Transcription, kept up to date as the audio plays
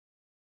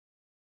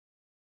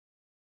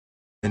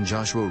And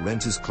Joshua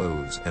rent his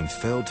clothes and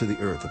fell to the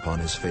earth upon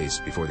his face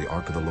before the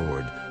ark of the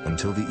Lord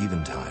until the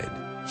eventide,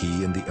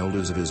 he and the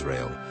elders of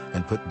Israel,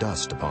 and put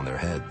dust upon their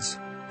heads.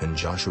 And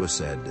Joshua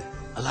said,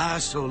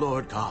 Alas, O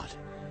Lord God,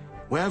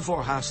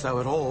 wherefore hast thou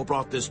at all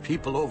brought this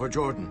people over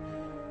Jordan,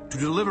 to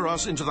deliver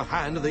us into the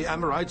hand of the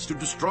Amorites to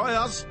destroy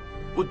us?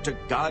 Would to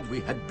God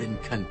we had been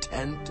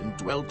content and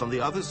dwelt on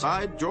the other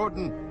side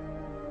Jordan.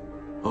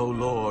 O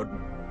Lord,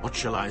 what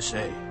shall I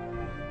say,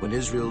 when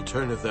Israel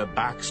turneth their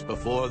backs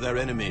before their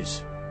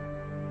enemies?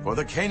 For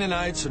the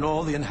Canaanites and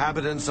all the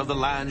inhabitants of the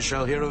land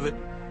shall hear of it,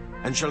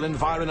 and shall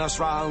environ us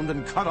round,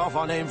 and cut off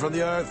our name from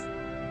the earth.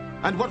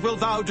 And what wilt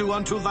thou do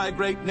unto thy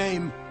great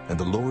name? And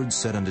the Lord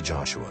said unto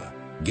Joshua,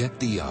 Get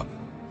thee up.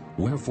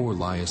 Wherefore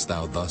liest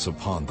thou thus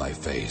upon thy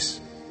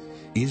face?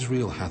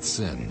 Israel hath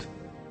sinned,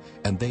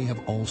 and they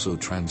have also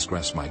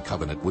transgressed my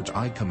covenant which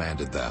I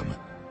commanded them.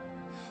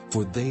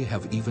 For they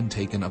have even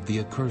taken of the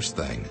accursed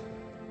thing,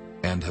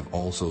 and have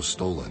also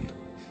stolen,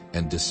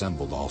 and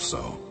dissembled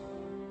also.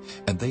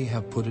 And they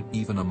have put it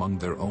even among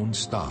their own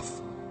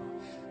stuff.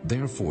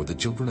 Therefore the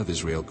children of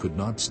Israel could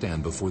not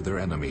stand before their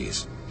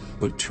enemies,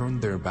 but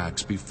turned their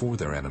backs before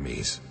their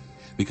enemies,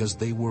 because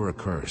they were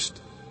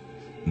accursed.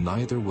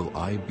 Neither will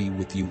I be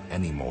with you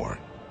any more,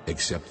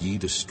 except ye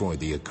destroy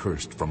the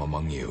accursed from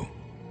among you.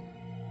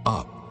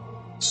 Up,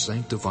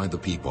 sanctify the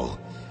people,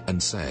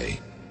 and say,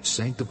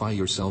 Sanctify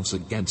yourselves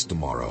against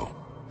tomorrow.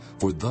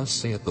 For thus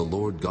saith the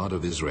Lord God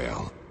of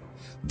Israel,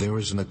 There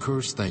is an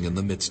accursed thing in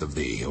the midst of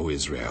thee, O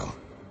Israel.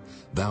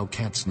 Thou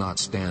canst not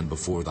stand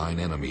before thine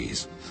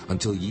enemies,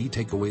 until ye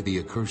take away the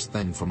accursed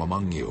thing from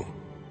among you.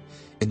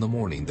 In the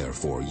morning,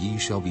 therefore, ye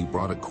shall be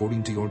brought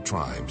according to your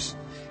tribes,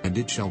 and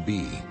it shall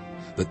be,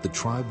 that the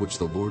tribe which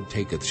the Lord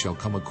taketh shall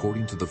come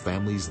according to the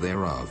families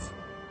thereof.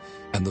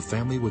 And the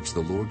family which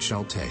the Lord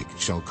shall take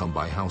shall come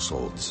by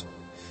households.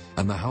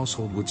 And the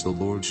household which the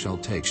Lord shall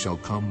take shall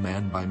come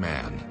man by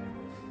man.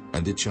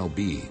 And it shall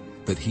be,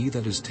 that he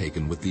that is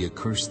taken with the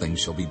accursed thing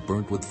shall be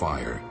burnt with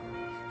fire,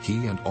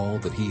 he and all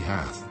that he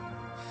hath,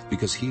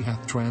 because he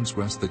hath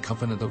transgressed the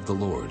covenant of the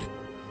Lord,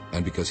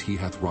 and because he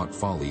hath wrought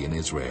folly in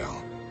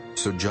Israel.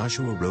 So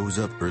Joshua rose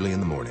up early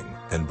in the morning,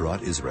 and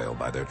brought Israel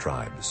by their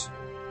tribes.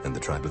 And the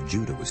tribe of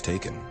Judah was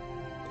taken.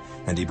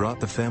 And he brought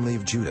the family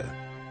of Judah,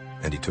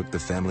 and he took the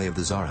family of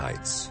the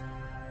Zarhites.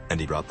 And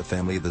he brought the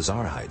family of the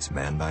Zarhites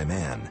man by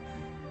man,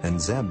 and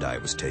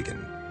Zabdi was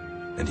taken.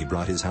 And he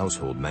brought his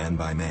household man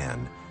by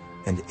man,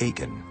 and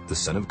Achan, the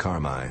son of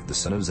Carmi, the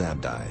son of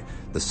Zabdi,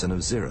 the son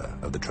of Zerah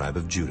of the tribe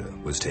of Judah,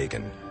 was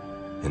taken.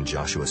 And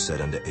Joshua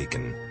said unto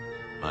Achan,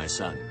 My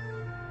son,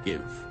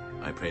 give,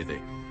 I pray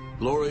thee,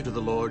 glory to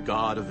the Lord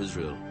God of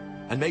Israel,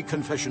 and make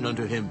confession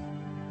unto him.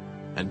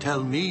 And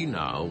tell me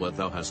now what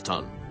thou hast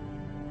done.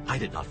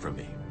 Hide it not from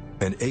me.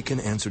 And Achan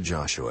answered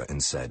Joshua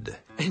and said,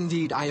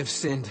 Indeed, I have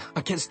sinned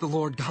against the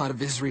Lord God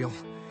of Israel,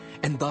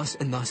 and thus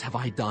have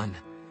I done.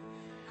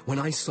 When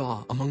I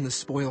saw among the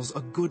spoils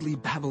a goodly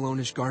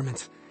Babylonish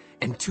garment,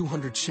 and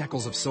 200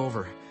 shekels of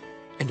silver,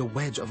 and a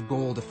wedge of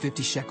gold of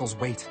 50 shekels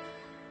weight,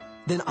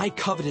 then I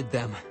coveted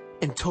them,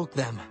 and took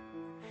them.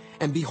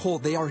 And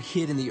behold, they are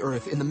hid in the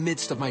earth in the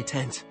midst of my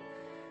tent,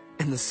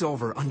 and the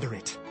silver under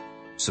it.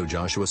 So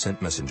Joshua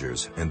sent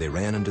messengers, and they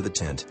ran unto the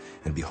tent,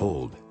 and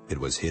behold, it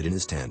was hid in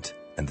his tent,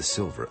 and the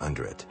silver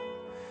under it.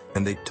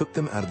 And they took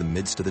them out of the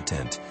midst of the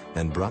tent,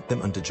 and brought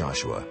them unto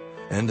Joshua,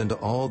 and unto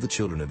all the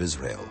children of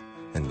Israel,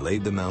 and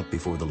laid them out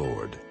before the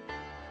Lord.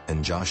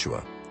 And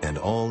Joshua, and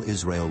all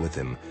Israel with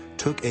him,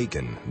 took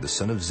Achan the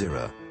son of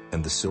Zerah,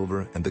 and the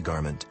silver, and the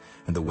garment,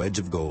 and the wedge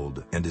of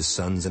gold, and his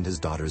sons, and his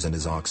daughters, and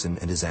his oxen,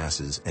 and his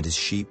asses, and his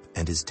sheep,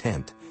 and his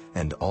tent,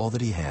 and all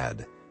that he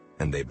had,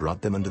 and they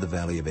brought them unto the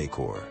valley of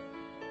Achor.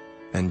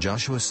 And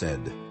Joshua said,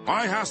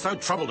 Why hast thou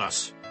troubled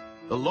us?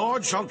 The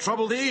Lord shall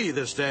trouble thee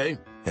this day.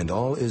 And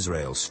all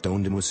Israel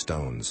stoned him with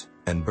stones,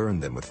 and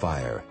burned them with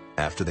fire,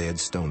 after they had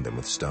stoned them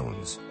with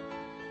stones.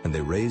 And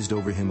they raised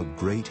over him a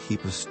great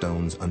heap of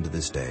stones unto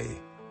this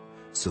day.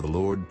 So the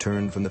Lord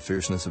turned from the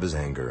fierceness of his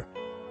anger,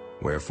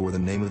 wherefore the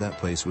name of that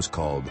place was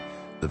called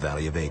the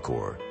Valley of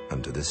Achor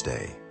unto this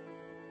day.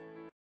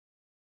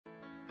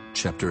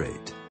 Chapter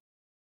 8.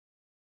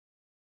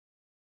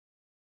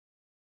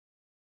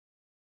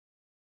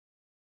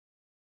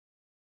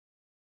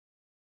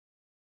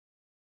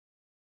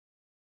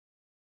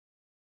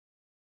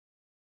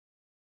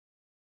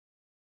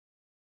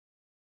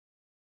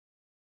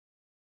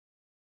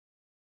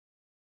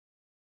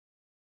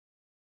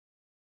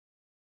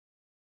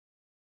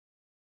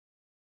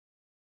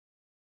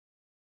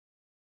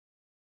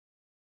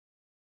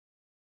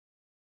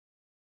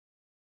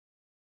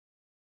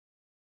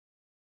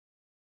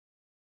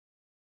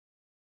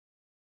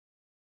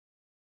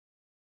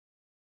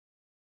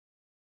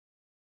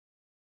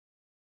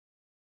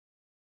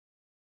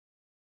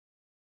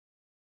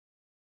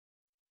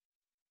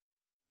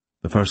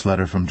 The first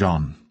letter from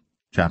John,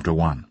 chapter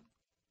 1.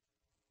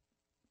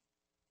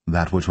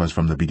 That which was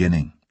from the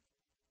beginning,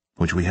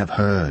 which we have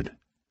heard,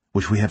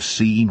 which we have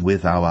seen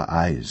with our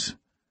eyes,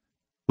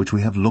 which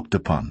we have looked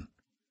upon,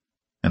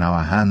 and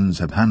our hands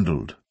have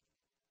handled,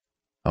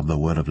 of the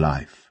word of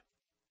life.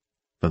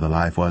 For the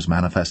life was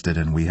manifested,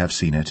 and we have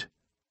seen it,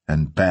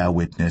 and bear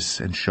witness,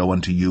 and show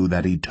unto you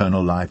that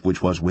eternal life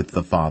which was with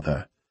the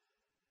Father,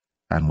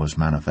 and was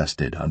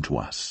manifested unto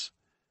us.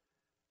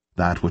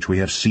 That which we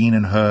have seen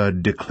and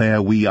heard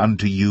declare we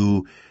unto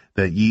you,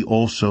 that ye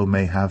also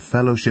may have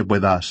fellowship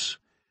with us.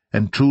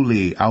 And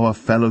truly our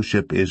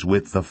fellowship is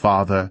with the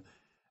Father,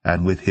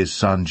 and with his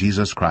Son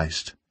Jesus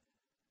Christ.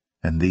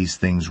 And these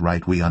things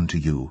write we unto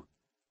you,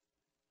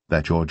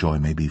 that your joy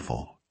may be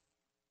full.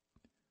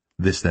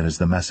 This then is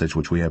the message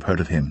which we have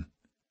heard of him,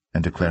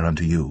 and declare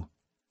unto you,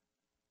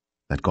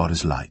 that God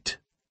is light,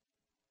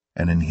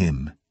 and in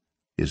him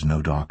is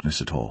no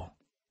darkness at all.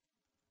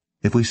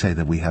 If we say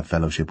that we have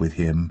fellowship with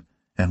him,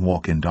 and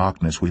walk in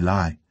darkness, we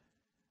lie,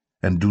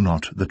 and do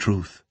not the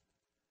truth.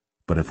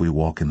 But if we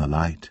walk in the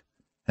light,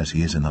 as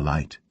he is in the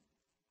light,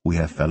 we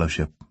have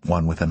fellowship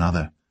one with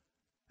another,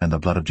 and the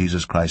blood of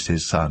Jesus Christ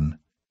his Son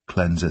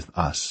cleanseth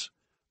us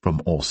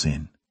from all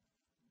sin.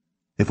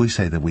 If we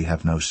say that we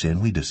have no sin,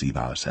 we deceive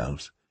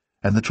ourselves,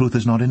 and the truth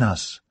is not in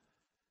us.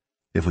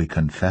 If we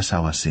confess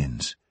our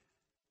sins,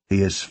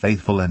 he is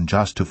faithful and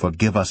just to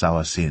forgive us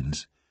our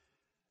sins,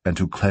 and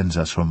to cleanse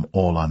us from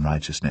all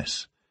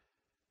unrighteousness.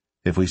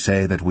 If we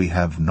say that we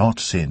have not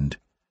sinned,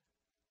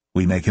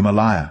 we make him a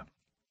liar,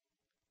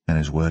 and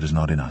his word is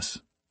not in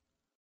us.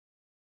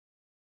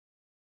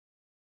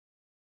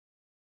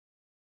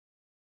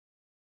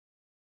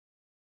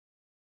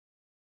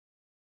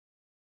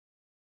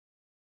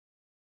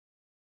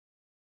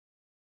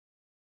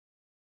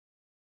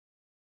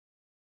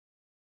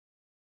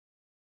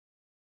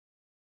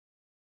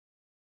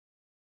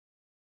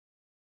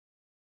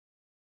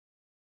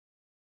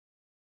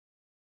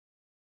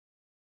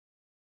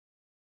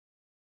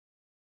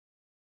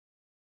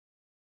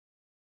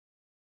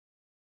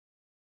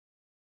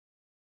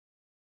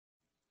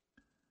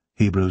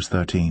 Hebrews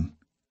 13.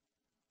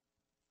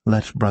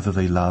 Let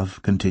brotherly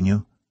love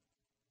continue.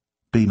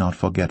 Be not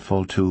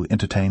forgetful to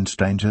entertain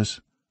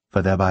strangers,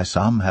 for thereby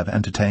some have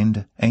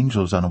entertained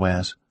angels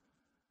unawares.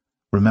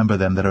 Remember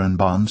them that are in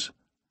bonds,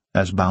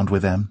 as bound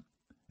with them,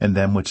 and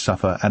them which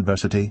suffer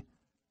adversity,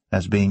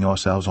 as being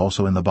yourselves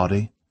also in the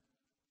body.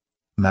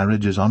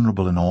 Marriage is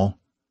honourable in all,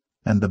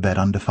 and the bed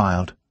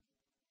undefiled.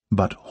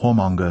 But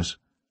whoremongers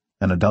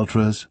and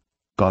adulterers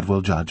God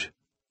will judge.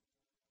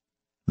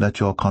 Let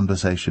your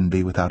conversation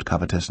be without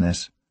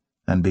covetousness,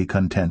 and be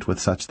content with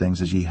such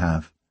things as ye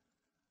have.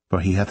 For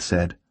he hath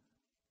said,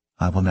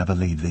 I will never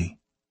leave thee,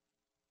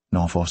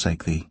 nor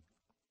forsake thee.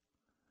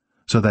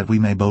 So that we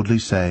may boldly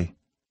say,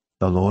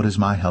 The Lord is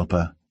my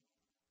helper,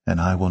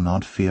 and I will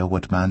not fear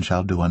what man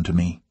shall do unto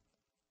me.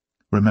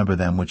 Remember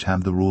them which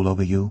have the rule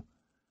over you,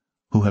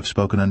 who have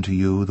spoken unto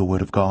you the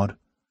word of God,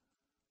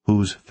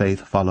 whose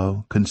faith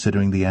follow,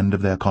 considering the end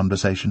of their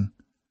conversation,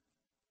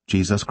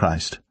 Jesus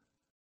Christ.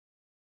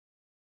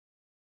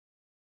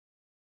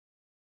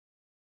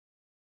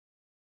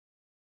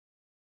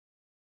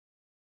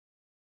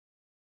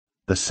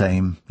 The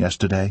same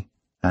yesterday,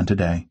 and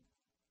today,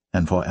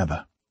 and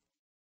forever.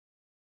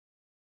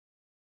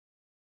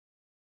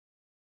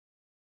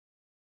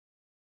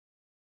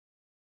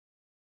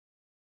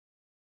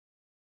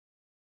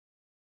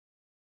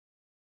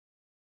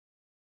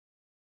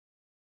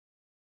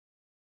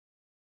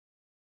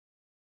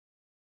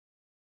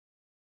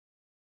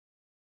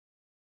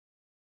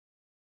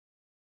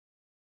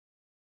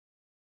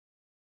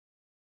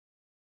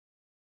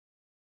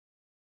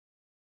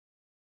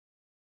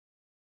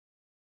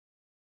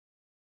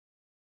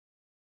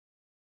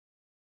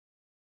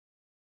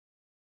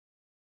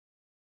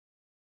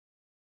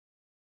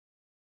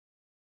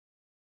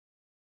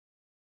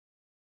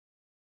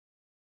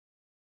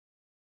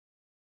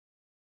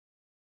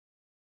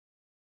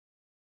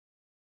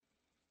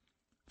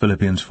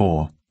 Philippians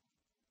 4.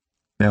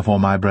 Therefore,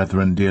 my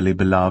brethren, dearly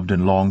beloved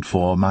and longed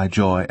for, my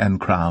joy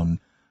and crown,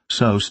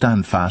 so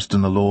stand fast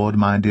in the Lord,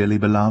 my dearly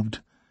beloved.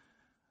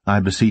 I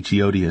beseech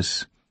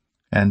Eodias,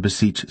 and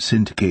beseech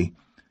Syntyche,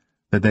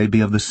 that they be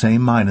of the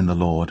same mind in the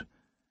Lord.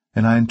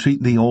 And I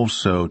entreat thee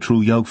also,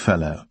 true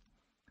yokefellow,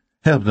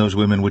 help those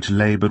women which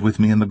laboured with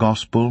me in the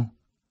gospel,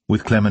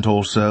 with Clement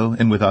also,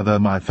 and with other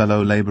my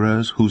fellow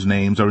labourers, whose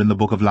names are in the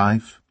book of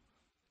life.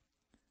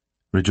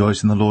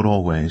 Rejoice in the Lord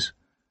always.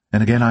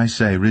 And again I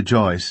say,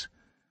 rejoice.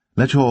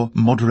 Let your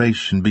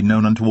moderation be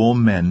known unto all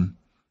men.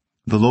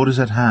 The Lord is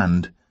at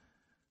hand.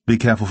 Be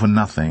careful for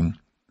nothing,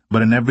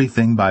 but in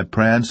everything by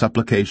prayer and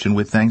supplication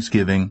with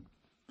thanksgiving,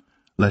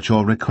 let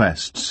your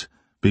requests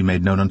be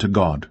made known unto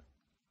God.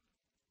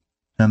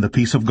 And the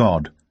peace of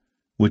God,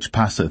 which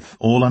passeth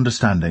all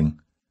understanding,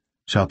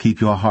 shall keep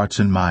your hearts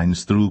and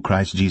minds through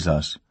Christ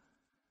Jesus.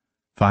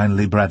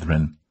 Finally,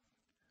 brethren,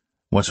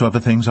 whatsoever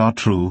things are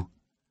true,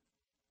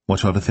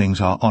 whatsoever things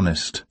are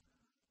honest,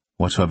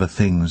 whatsoever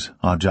things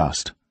are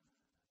just,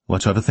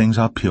 whatsoever things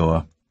are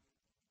pure,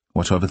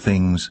 whatsoever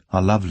things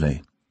are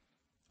lovely,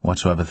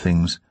 whatsoever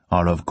things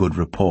are of good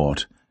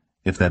report,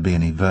 if there be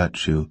any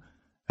virtue,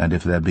 and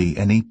if there be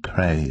any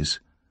praise,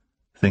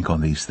 think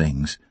on these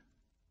things.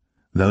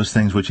 Those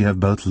things which ye have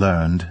both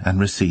learned, and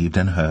received,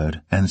 and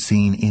heard, and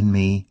seen in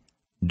me,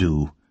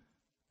 Do,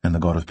 and the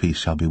God of peace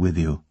shall be with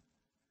you.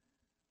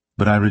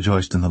 But I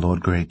rejoiced in the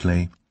Lord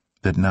greatly,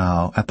 that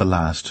now, at the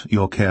last,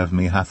 your care of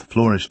me hath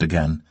flourished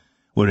again,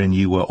 wherein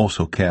ye were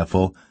also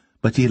careful,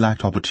 but ye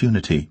lacked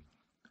opportunity.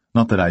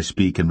 Not that I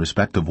speak in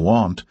respect of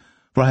want,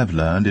 for I have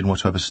learned, in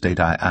whatsoever state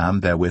I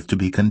am, therewith to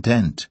be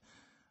content.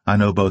 I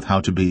know both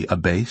how to be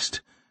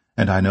abased,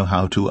 and I know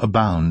how to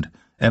abound.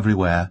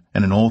 Everywhere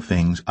and in all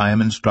things I am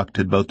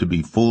instructed both to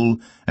be full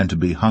and to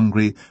be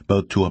hungry,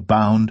 both to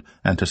abound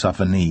and to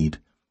suffer need.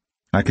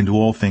 I can do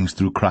all things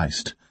through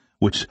Christ,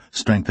 which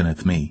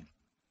strengtheneth me.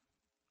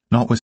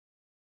 Notwithstanding,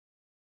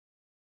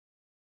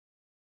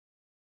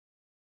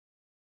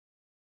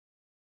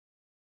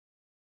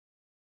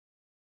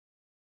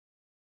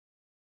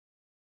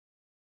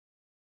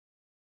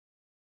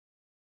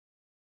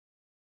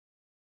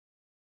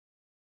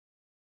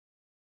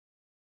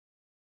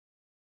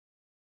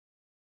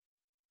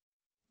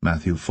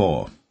 Matthew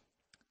 4.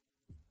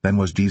 Then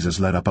was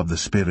Jesus led up of the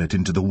Spirit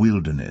into the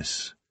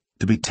wilderness,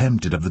 to be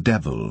tempted of the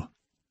devil.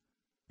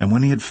 And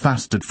when he had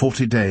fasted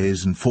 40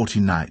 days and 40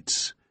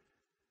 nights,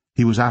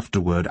 he was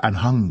afterward an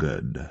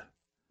hungered.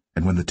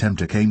 And when the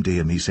tempter came to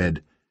him, he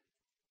said,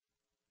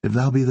 If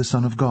thou be the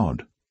Son of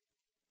God,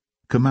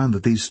 command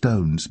that these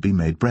stones be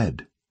made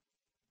bread.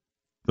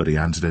 But he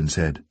answered and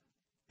said,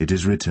 It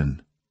is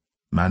written,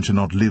 Man shall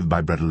not live by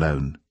bread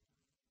alone,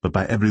 but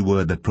by every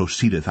word that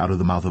proceedeth out of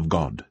the mouth of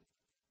God.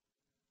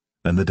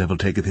 Then the devil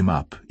taketh him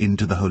up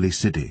into the holy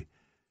city,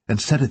 and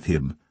setteth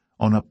him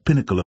on a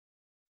pinnacle of...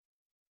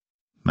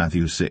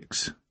 Matthew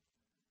 6.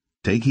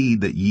 Take heed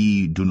that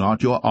ye do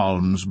not your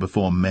alms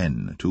before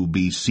men, to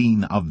be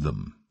seen of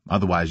them.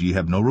 Otherwise ye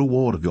have no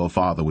reward of your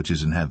Father which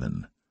is in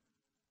heaven.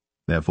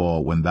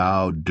 Therefore, when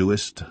thou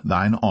doest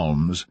thine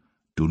alms,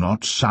 do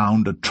not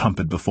sound a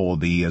trumpet before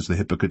thee, as the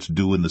hypocrites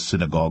do in the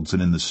synagogues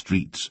and in the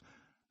streets,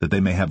 that they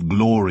may have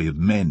glory of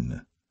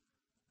men.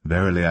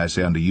 Verily I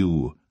say unto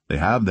you, they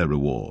have their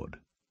reward.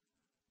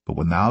 But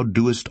when thou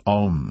doest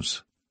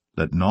alms,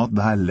 let not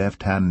thy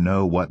left hand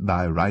know what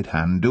thy right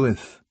hand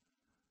doeth,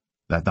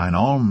 that thine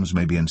alms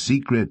may be in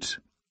secret,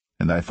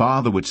 and thy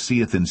Father which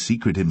seeth in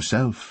secret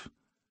himself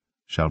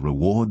shall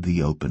reward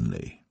thee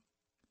openly.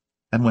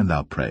 And when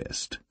thou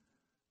prayest,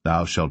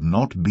 thou shalt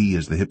not be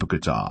as the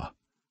hypocrites are,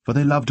 for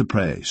they love to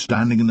pray,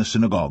 standing in the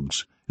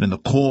synagogues, and in the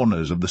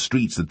corners of the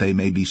streets, that they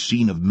may be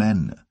seen of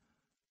men.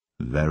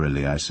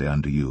 Verily I say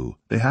unto you,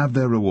 they have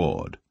their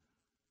reward.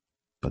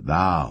 But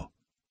thou,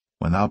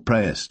 when thou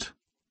prayest,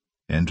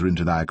 enter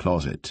into thy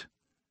closet,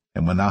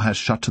 and when thou hast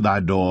shut thy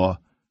door,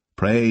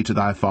 pray to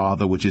thy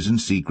Father which is in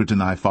secret,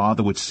 and thy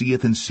Father which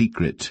seeth in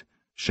secret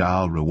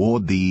shall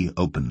reward thee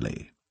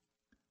openly.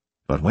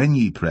 But when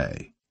ye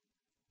pray,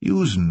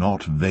 use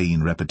not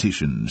vain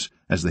repetitions,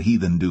 as the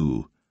heathen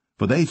do,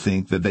 for they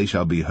think that they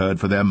shall be heard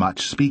for their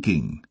much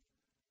speaking.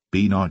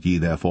 Be not ye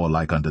therefore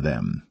like unto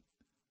them.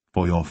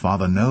 For your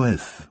Father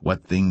knoweth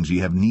what things ye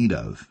have need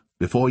of,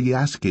 before ye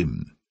ask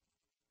him.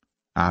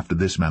 After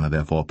this manner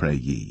therefore pray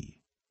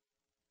ye.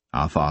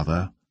 Our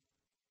Father,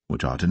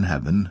 which art in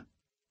heaven,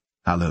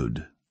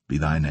 hallowed be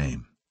thy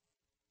name.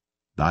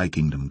 Thy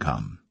kingdom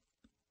come,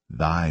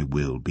 thy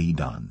will be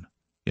done,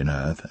 in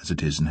earth as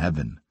it is in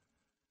heaven.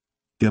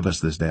 Give us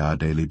this day our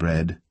daily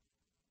bread,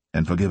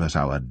 and forgive us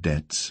our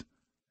debts,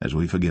 as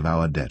we forgive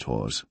our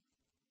debtors.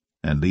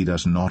 And lead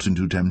us not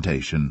into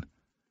temptation,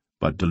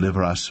 but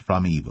deliver us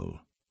from evil.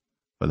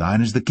 For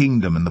thine is the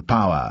kingdom, and the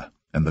power,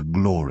 and the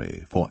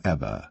glory, for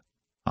ever.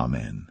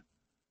 Amen.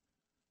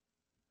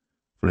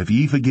 For if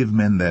ye forgive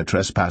men their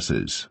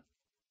trespasses,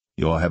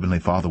 your heavenly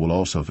Father will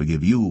also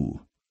forgive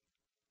you.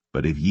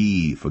 But if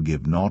ye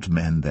forgive not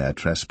men their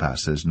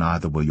trespasses,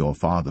 neither will your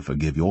Father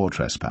forgive your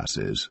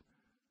trespasses.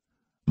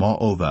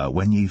 Moreover,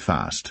 when ye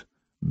fast,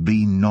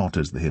 be not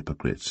as the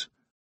hypocrites.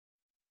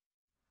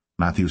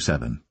 Matthew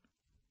 7.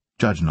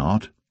 Judge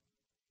not,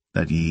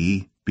 that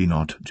ye be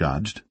not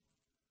judged.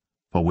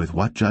 For with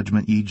what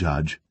judgment ye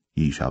judge,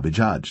 ye shall be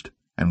judged,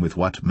 and with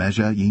what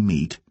measure ye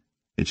mete,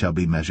 it shall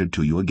be measured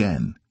to you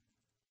again.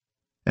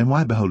 And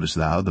why beholdest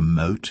thou the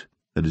mote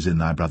that is in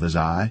thy brother's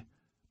eye,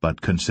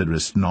 but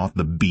considerest not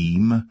the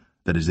beam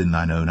that is in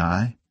thine own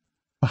eye?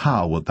 For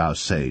how wilt thou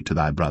say to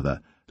thy brother,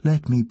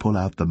 Let me pull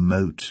out the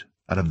mote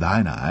out of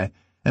thine eye,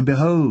 and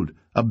behold,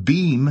 a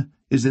beam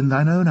is in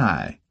thine own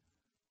eye?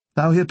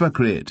 Thou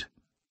hypocrite!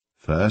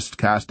 First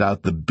cast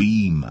out the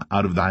beam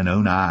out of thine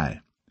own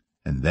eye,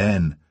 and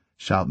then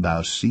shalt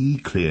thou see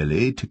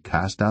clearly to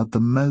cast out the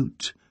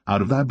mote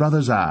out of thy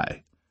brother's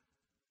eye.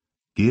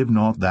 Give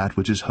not that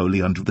which is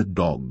holy unto the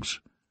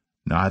dogs,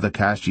 neither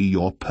cast ye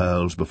your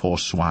pearls before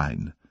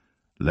swine,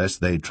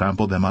 lest they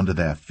trample them under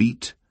their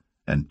feet,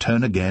 and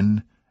turn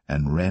again,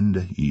 and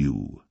rend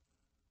you.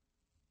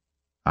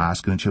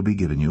 Ask, and it shall be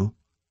given you.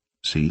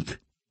 Seek,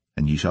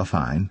 and ye shall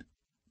find.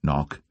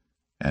 Knock,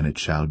 and it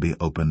shall be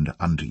opened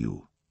unto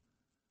you.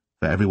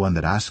 For every one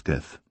that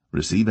asketh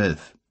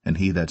receiveth, and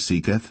he that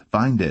seeketh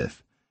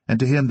findeth, and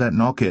to him that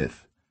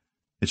knocketh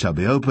it shall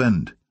be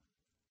opened.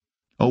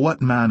 Or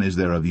what man is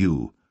there of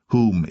you,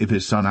 whom, if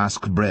his son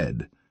ask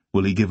bread,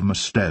 will he give him a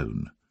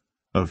stone?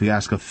 Or if he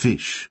ask a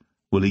fish,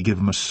 will he give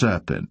him a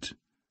serpent?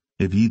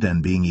 If ye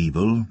then, being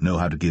evil, know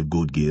how to give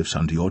good gifts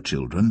unto your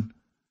children,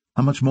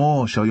 how much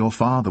more shall your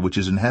Father which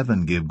is in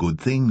heaven give good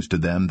things to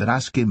them that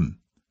ask him?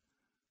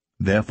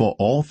 Therefore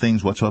all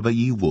things whatsoever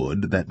ye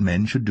would that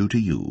men should do to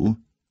you,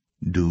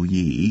 do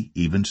ye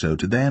even so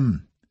to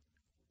them.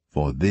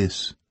 For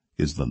this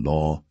is the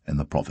law and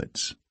the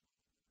prophets.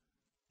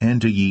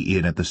 Enter ye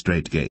in at the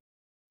strait gate.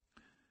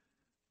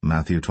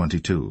 Matthew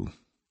 22.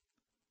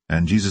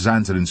 And Jesus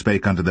answered and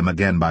spake unto them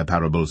again by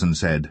parables, and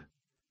said,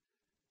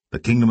 The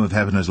kingdom of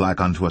heaven is like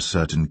unto a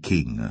certain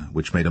king,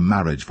 which made a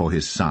marriage for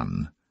his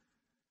son,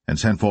 and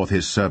sent forth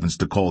his servants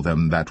to call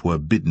them that were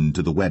bidden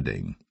to the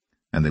wedding,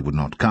 and they would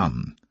not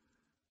come.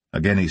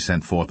 Again he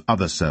sent forth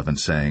other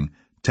servants, saying,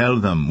 Tell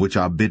them which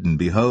are bidden,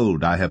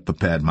 Behold, I have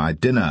prepared my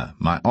dinner,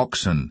 my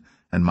oxen,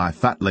 and my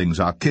fatlings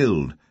are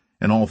killed,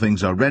 and all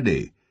things are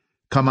ready.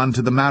 Come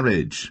unto the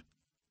marriage.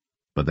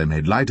 But they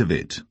made light of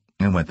it,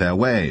 and went their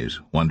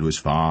ways, one to his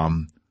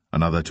farm,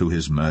 another to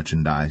his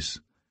merchandise.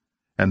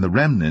 And the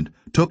remnant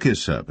took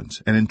his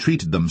servants, and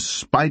entreated them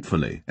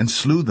spitefully, and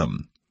slew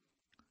them.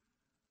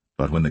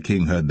 But when the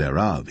king heard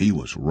thereof, he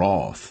was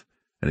wroth,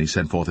 and he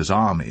sent forth his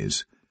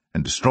armies,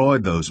 and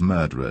destroyed those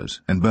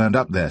murderers, and burned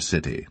up their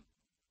city.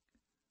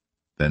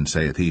 Then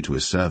saith he to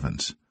his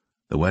servants,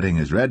 The wedding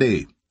is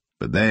ready,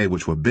 but they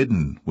which were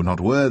bidden were not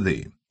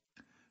worthy.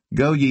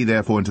 Go ye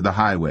therefore into the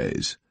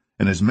highways,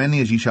 and as many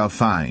as ye shall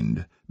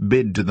find,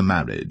 bid to the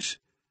marriage.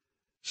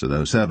 So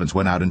those servants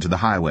went out into the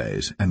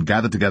highways, and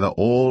gathered together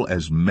all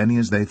as many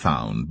as they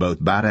found,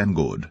 both bad and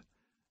good.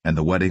 And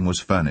the wedding was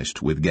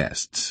furnished with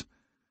guests.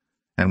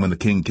 And when the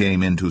king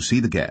came in to see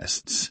the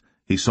guests,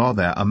 he saw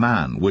there a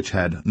man which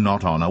had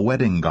not on a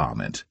wedding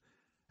garment.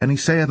 And he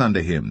saith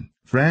unto him,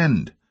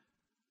 Friend,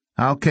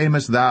 how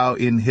camest thou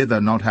in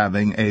hither not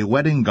having a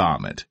wedding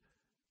garment?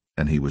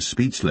 And he was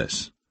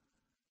speechless.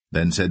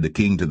 Then said the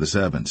king to the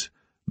servants,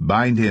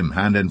 Bind him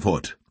hand and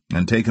foot,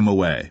 and take him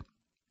away,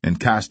 and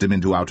cast him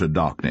into outer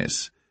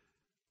darkness.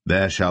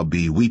 There shall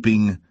be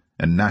weeping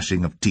and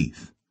gnashing of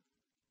teeth.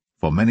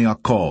 For many are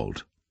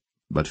called,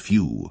 but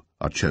few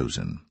are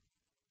chosen.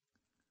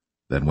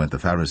 Then went the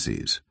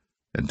Pharisees,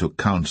 and took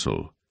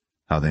counsel,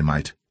 how they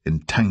might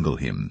entangle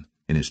him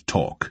in his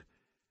talk.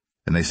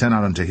 And they sent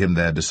out unto him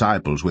their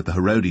disciples with the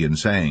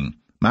Herodians, saying,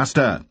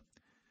 Master,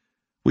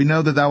 we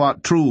know that thou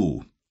art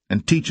true,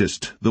 and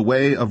teachest the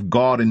way of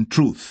God in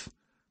truth.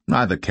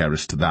 Neither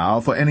carest thou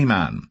for any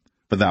man,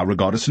 for thou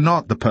regardest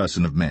not the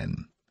person of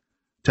men.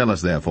 Tell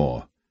us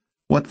therefore,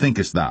 what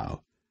thinkest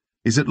thou?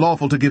 Is it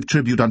lawful to give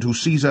tribute unto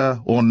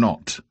Caesar, or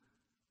not?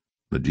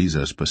 But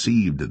Jesus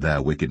perceived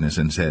their wickedness,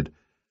 and said,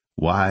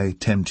 Why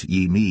tempt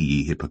ye me,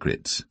 ye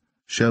hypocrites?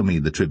 Show me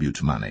the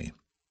tribute money.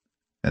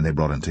 And they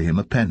brought unto him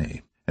a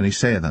penny. And he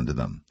saith unto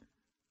them,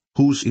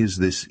 Whose is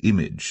this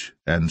image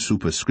and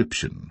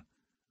superscription?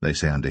 They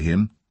say unto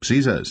him,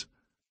 Caesar's.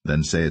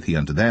 Then saith he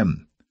unto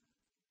them,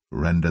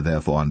 Render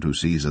therefore unto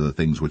Caesar the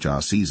things which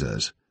are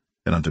Caesar's,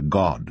 and unto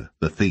God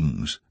the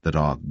things that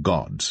are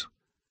God's.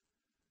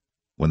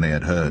 When they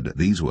had heard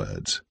these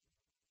words,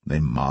 they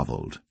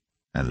marveled,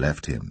 and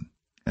left him,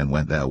 and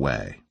went their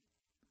way.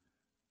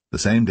 The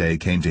same day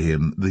came to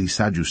him the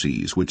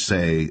Sadducees, which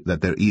say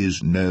that there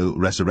is no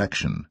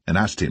resurrection, and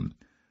asked him,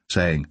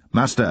 saying,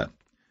 Master,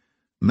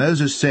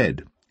 Moses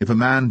said, If a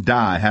man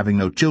die having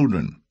no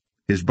children,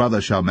 his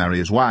brother shall marry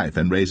his wife,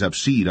 and raise up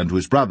seed unto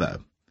his brother.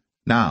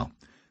 Now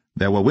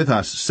there were with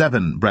us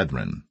 7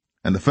 brethren,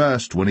 and the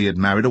first, when he had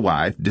married a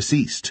wife,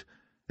 deceased,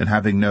 and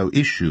having no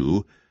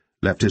issue,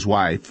 left his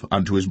wife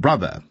unto his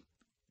brother.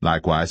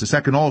 Likewise the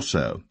second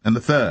also, and the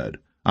third,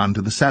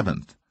 unto the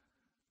 7th.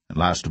 And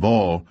last of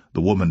all,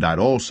 the woman died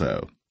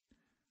also.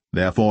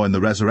 Therefore in the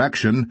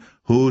resurrection,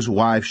 whose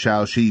wife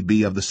shall she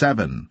be of the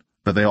 7?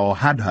 For they all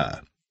had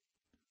her.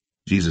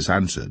 Jesus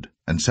answered,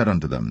 and said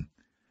unto them,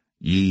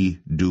 Ye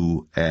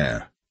do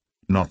err,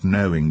 not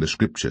knowing the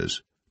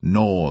Scriptures,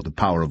 nor the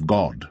power of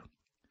God.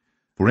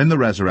 For in the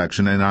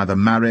resurrection they neither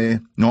marry,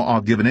 nor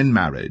are given in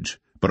marriage,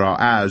 but are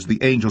as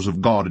the angels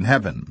of God in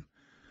heaven.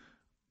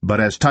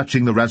 But as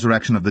touching the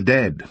resurrection of the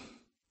dead,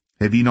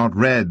 have ye not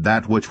read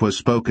that which was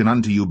spoken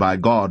unto you by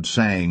God,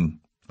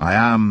 saying, I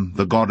am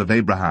the God of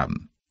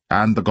Abraham,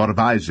 and the God of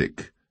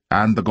Isaac,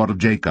 and the God of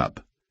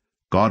Jacob?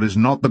 God is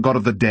not the God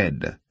of the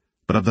dead,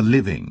 but of the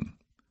living.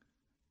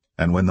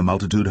 And when the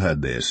multitude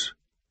heard this,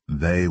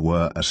 they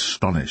were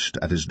astonished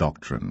at his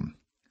doctrine.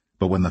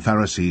 But when the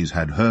Pharisees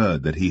had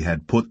heard that he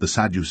had put the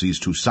Sadducees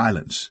to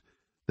silence,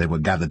 they were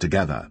gathered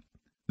together.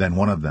 Then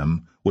one of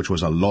them, which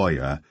was a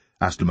lawyer,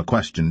 asked him a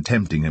question,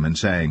 tempting him, and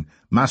saying,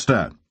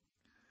 Master,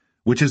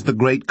 which is the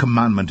great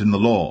commandment in the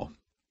law?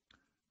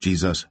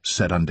 Jesus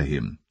said unto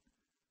him,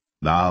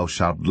 Thou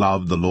shalt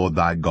love the Lord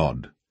thy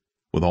God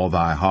with all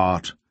thy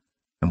heart,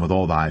 and with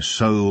all thy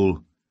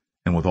soul,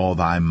 and with all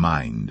thy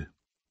mind.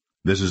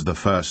 This is the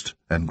first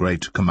and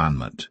great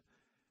commandment.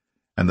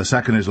 And the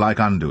second is like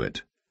unto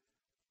it,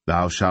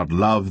 Thou shalt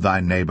love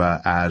thy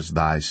neighbor as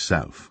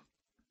thyself.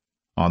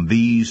 On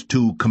these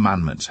 2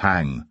 commandments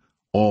hang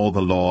all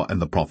the law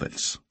and the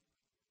prophets.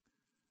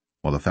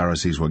 While the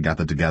Pharisees were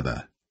gathered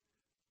together,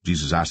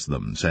 Jesus asked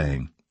them,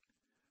 saying,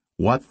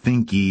 What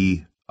think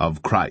ye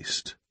of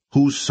Christ?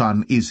 Whose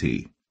son is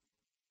he?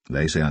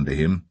 They say unto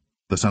him,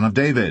 The son of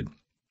David.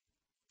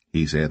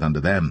 He saith unto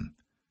them,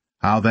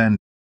 How then?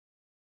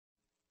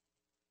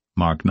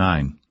 Mark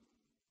 9.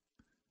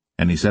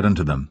 And he said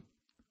unto them,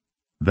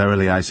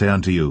 Verily I say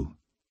unto you,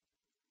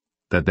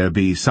 that there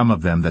be some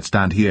of them that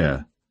stand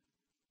here,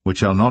 which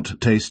shall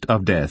not taste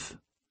of death,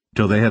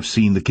 till they have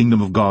seen the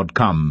kingdom of God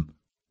come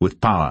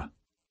with power.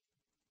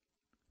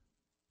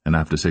 And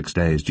after 6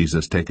 days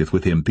Jesus taketh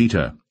with him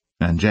Peter,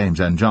 and James,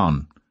 and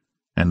John,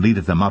 and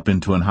leadeth them up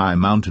into an high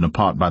mountain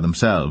apart by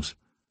themselves.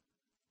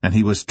 And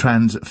he was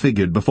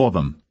transfigured before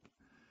them,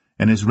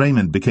 and his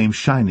raiment became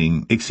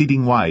shining,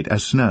 exceeding white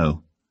as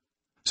snow,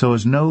 so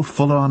as no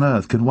fuller on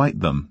earth could white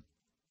them.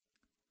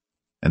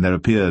 And there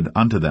appeared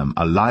unto them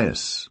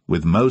Elias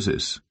with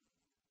Moses,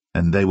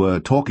 and they were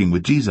talking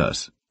with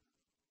Jesus.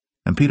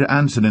 And Peter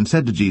answered and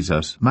said to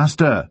Jesus,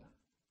 Master,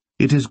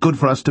 it is good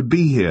for us to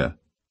be here.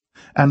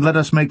 And let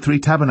us make 3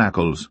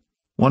 tabernacles,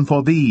 one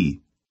for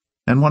thee,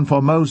 and one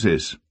for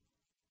Moses,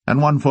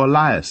 and one for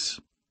Elias.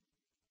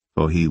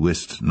 For he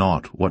wist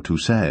not what to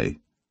say,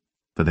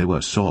 for they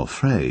were sore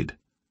afraid.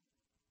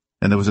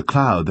 And there was a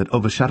cloud that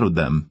overshadowed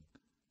them,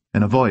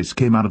 and a voice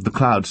came out of the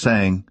cloud,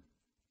 saying,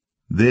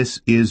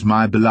 This is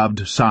my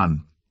beloved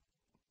Son.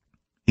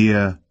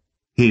 Hear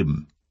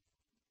him.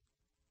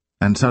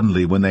 And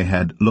suddenly, when they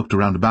had looked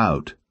around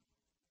about,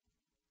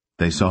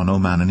 they saw no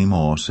man any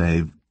more,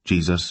 save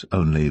Jesus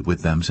only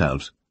with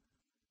themselves.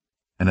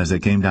 And as they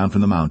came down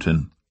from the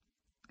mountain,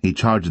 he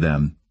charged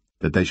them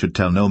that they should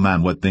tell no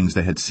man what things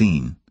they had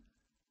seen,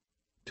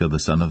 till the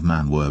Son of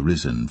Man were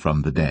risen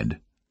from the dead.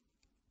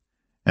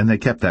 And they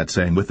kept that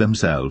saying with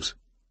themselves,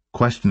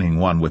 questioning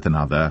one with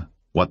another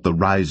what the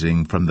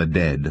rising from the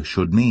dead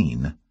should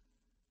mean.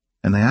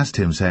 And they asked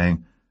him,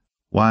 saying,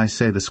 Why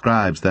say the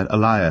scribes that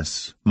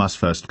Elias must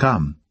first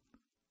come?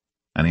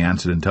 And he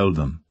answered and told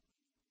them,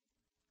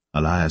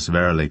 Elias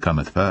verily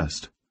cometh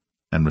first,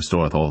 and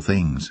restoreth all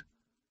things.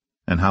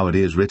 And how it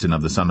is written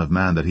of the Son of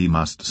Man that he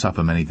must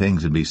suffer many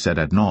things and be set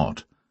at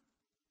naught.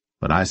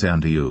 But I say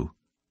unto you,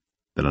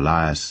 that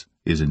Elias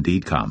is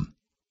indeed come,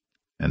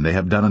 and they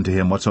have done unto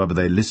him whatsoever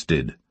they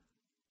listed,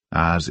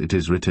 as it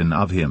is written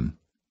of him.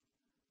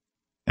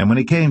 And when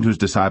he came to his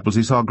disciples,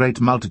 he saw a great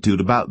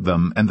multitude about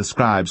them, and the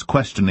scribes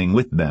questioning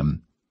with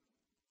them.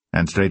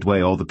 And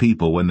straightway all the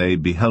people, when they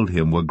beheld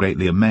him, were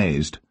greatly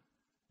amazed,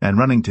 and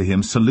running to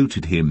him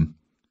saluted him.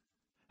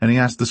 And he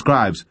asked the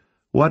scribes,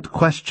 What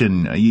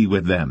question ye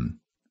with them?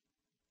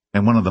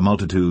 And one of the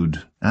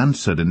multitude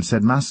answered and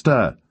said,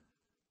 Master,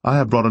 I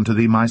have brought unto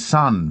thee my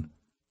son,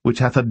 which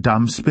hath a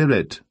dumb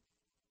spirit.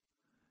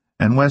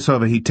 And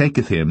wheresoever he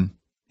taketh him,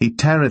 he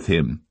teareth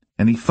him,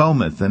 and he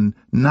foameth, and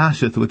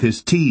gnasheth with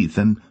his teeth,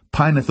 and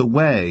pineth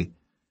away.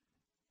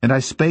 And I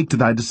spake to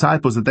thy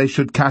disciples that they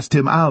should cast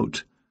him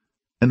out,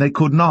 and they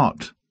could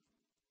not.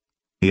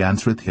 He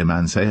answereth him,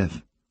 and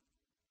saith,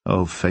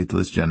 O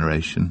faithless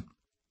generation,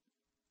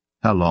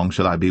 how long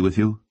shall I be with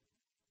you?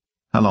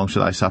 How long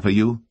shall I suffer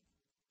you?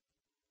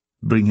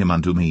 Bring him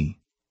unto me.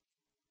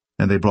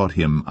 And they brought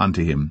him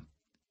unto him.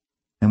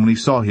 And when he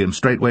saw him,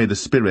 straightway the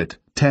spirit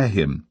tare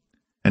him,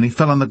 and he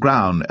fell on the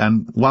ground,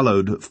 and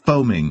wallowed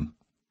foaming.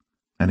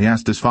 And he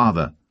asked his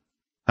father,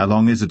 How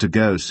long is it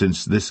ago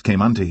since this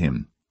came unto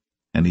him?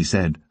 And he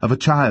said, Of a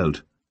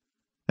child.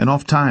 And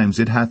oft times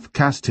it hath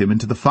cast him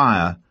into the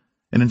fire,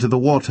 and into the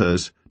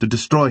waters, to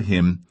destroy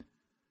him.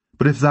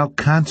 But if thou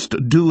canst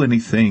do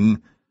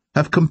anything,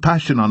 have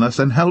compassion on us,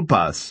 and help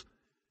us.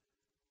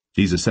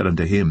 Jesus said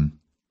unto him,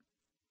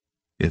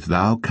 If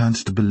thou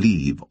canst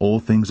believe, all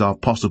things are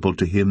possible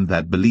to him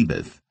that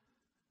believeth.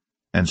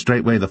 And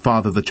straightway the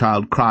father of the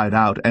child cried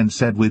out, and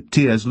said with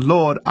tears,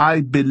 Lord,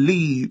 I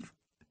believe.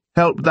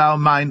 Help thou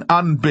mine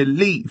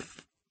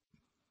unbelief.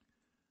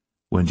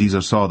 When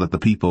Jesus saw that the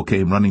people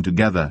came running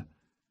together,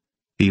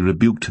 he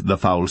rebuked the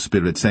foul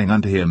spirit, saying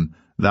unto him,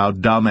 Thou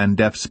dumb and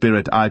deaf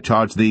spirit, I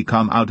charge thee,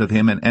 come out of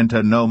him, and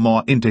enter no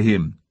more into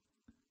him.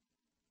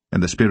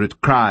 And the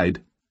spirit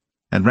cried,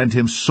 and rent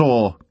him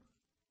sore,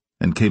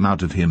 and came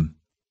out of him.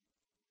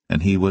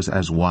 And he was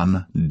as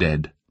one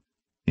dead,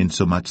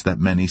 insomuch that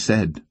many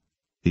said,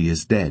 He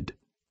is dead.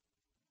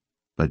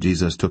 But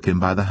Jesus took him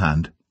by the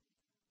hand,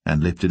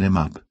 and lifted him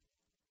up,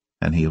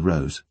 and he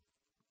arose.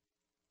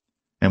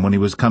 And when he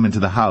was come into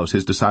the house,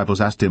 his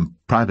disciples asked him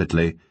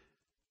privately,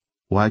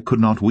 Why could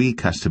not we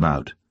cast him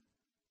out?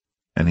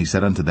 And he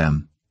said unto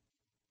them,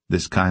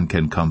 This kind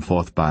can come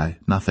forth by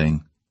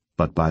nothing,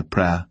 but by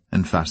prayer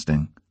and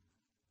fasting.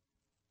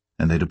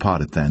 And they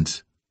departed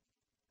thence,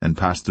 and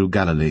passed through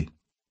Galilee.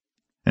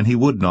 And he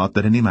would not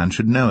that any man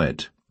should know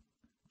it.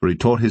 For he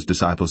taught his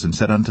disciples, and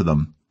said unto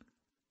them,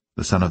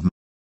 The Son of Man.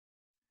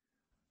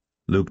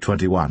 Luke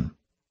 21.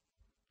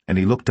 And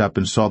he looked up,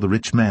 and saw the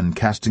rich men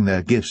casting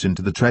their gifts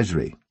into the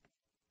treasury.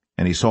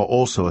 And he saw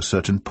also a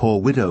certain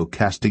poor widow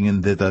casting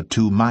in thither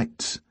 2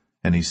 mites.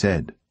 And he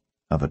said,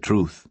 Of a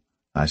truth,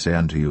 I say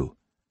unto you,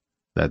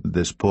 that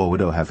this poor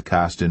widow hath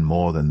cast in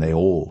more than they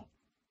all.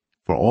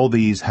 For all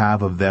these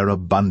have of their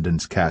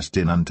abundance cast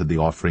in unto the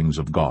offerings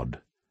of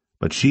God.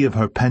 But she of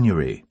her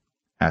penury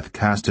hath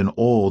cast in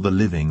all the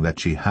living that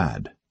she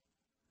had.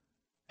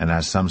 And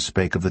as some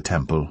spake of the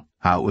temple,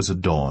 how it was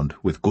adorned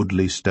with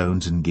goodly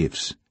stones and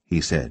gifts,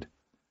 he said,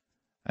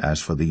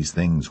 As for these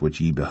things which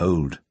ye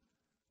behold,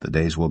 the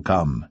days will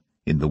come,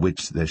 in the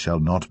which there shall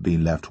not be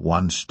left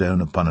one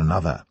stone upon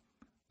another,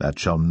 that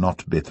shall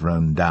not be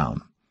thrown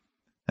down.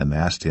 And they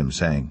asked him,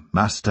 saying,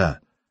 Master,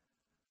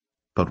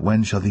 but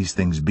when shall these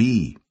things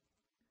be?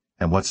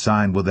 And what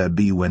sign will there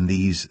be when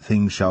these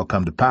things shall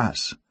come to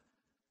pass?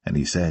 And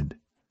he said,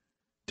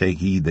 Take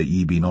heed that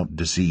ye be not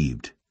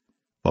deceived.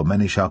 For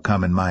many shall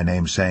come in my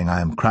name, saying,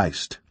 I am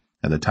Christ,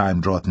 and the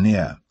time draweth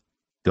near.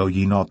 Go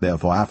ye not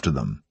therefore after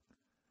them.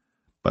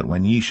 But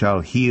when ye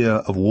shall hear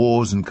of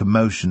wars and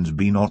commotions,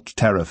 be not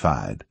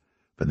terrified,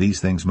 for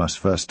these things must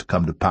first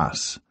come to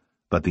pass,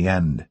 but the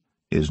end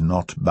is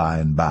not by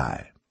and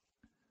by.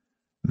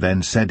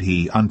 Then said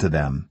he unto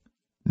them,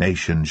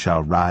 Nation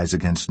shall rise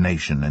against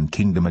nation, and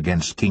kingdom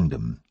against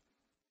kingdom.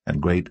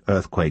 And great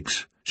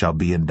earthquakes shall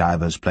be in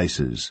divers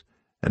places,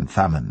 and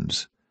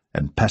famines,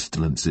 and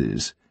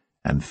pestilences,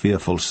 and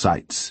fearful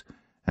sights,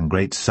 and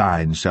great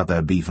signs shall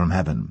there be from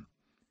heaven.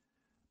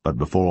 But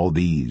before all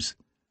these,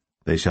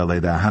 they shall lay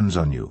their hands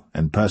on you,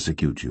 and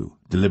persecute you,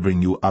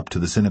 delivering you up to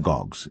the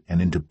synagogues,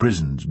 and into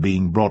prisons,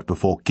 being brought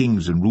before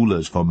kings and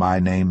rulers for my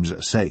name's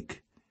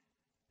sake.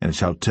 And it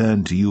shall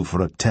turn to you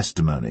for a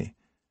testimony.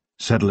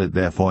 Settle it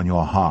therefore in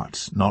your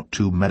hearts, not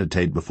to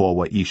meditate before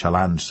what ye shall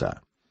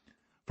answer.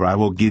 For I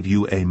will give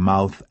you a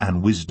mouth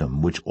and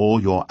wisdom, which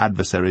all your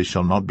adversaries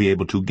shall not be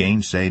able to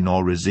gainsay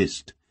nor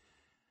resist.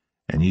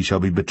 And ye shall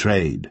be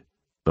betrayed,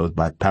 both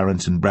by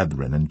parents and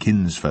brethren, and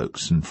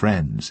kinsfolks and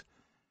friends.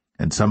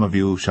 And some of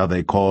you shall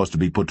they cause to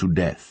be put to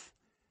death.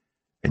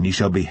 And ye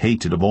shall be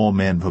hated of all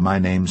men for my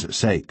name's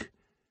sake.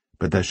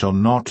 But there shall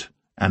not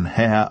an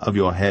hair of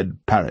your head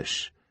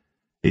perish.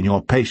 In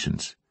your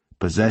patience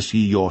possess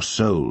ye your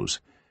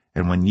souls,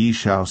 and when ye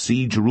shall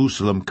see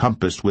Jerusalem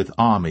compassed with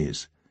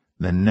armies,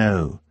 then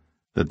know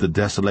that the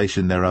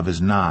desolation thereof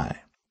is nigh.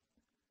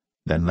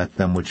 Then let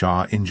them which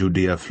are in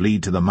Judea flee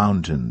to the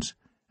mountains,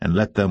 and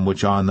let them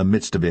which are in the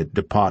midst of it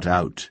depart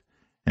out,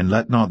 and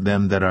let not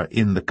them that are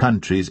in the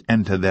countries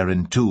enter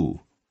therein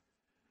too.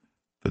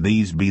 For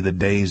these be the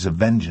days of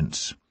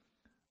vengeance,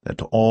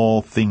 that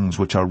all things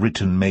which are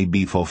written may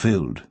be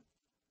fulfilled.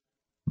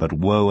 But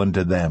woe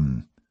unto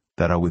them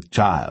that are with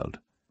child,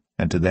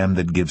 and to them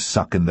that give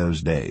suck in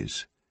those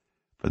days.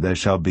 For there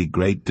shall be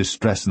great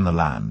distress in the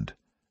land,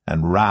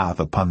 and wrath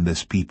upon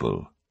this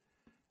people.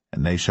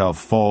 And they shall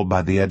fall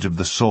by the edge of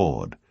the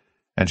sword,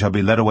 and shall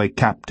be led away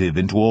captive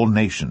into all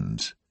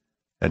nations.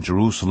 And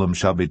Jerusalem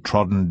shall be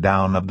trodden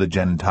down of the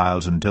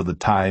Gentiles until the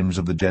times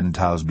of the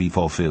Gentiles be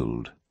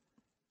fulfilled.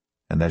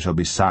 And there shall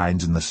be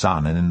signs in the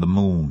sun, and in the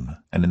moon,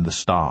 and in the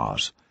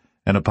stars,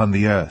 and upon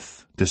the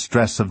earth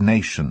distress of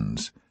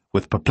nations,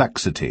 with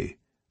perplexity,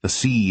 the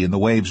sea and the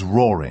waves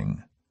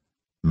roaring,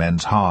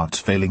 men's hearts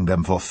failing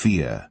them for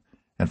fear,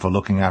 and for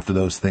looking after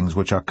those things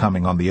which are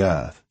coming on the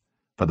earth,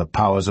 for the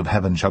powers of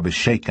heaven shall be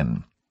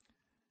shaken.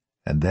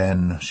 And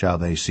then shall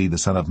they see the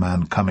Son of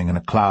Man coming in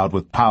a cloud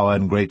with power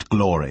and great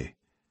glory.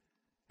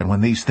 And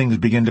when these things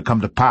begin to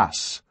come to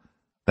pass,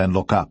 then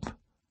look up,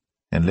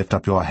 and lift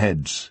up your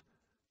heads,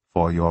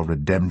 for your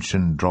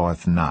redemption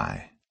draweth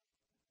nigh.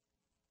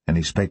 And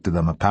he spake to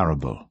them a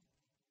parable.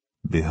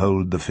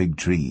 Behold the fig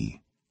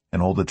tree,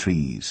 and all the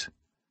trees.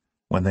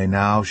 When they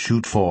now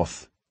shoot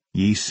forth,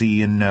 ye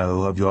see and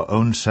know of your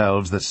own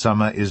selves that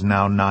summer is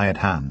now nigh at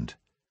hand.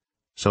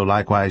 So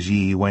likewise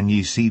ye, when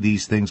ye see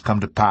these things come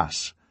to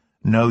pass,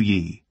 know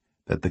ye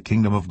that the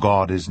kingdom of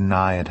God is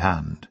nigh at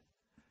hand.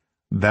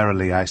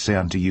 Verily I say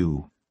unto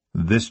you,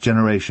 this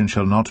generation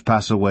shall not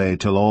pass away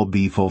till all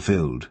be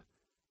fulfilled.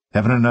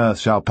 Heaven and earth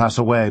shall pass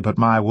away, but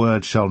my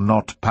word shall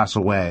not pass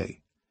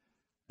away.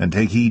 And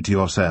take heed to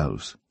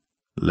yourselves,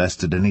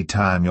 lest at any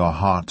time your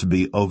heart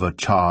be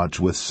overcharged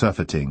with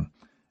surfeiting,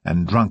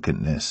 and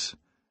drunkenness,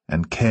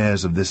 and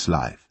cares of this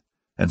life,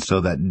 and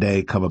so that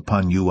day come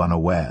upon you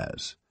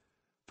unawares.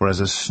 For as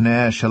a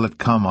snare shall it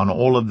come on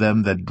all of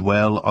them that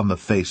dwell on the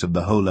face of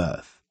the whole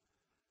earth.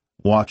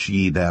 Watch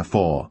ye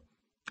therefore,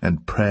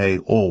 and pray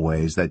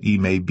always that ye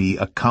may be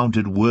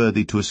accounted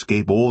worthy to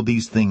escape all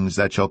these things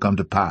that shall come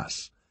to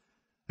pass,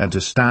 and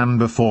to stand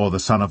before the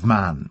Son of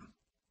Man.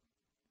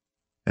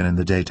 And in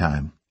the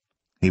daytime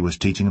he was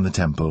teaching in the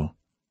temple,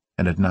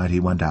 and at night he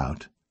went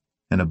out,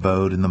 and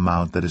abode in the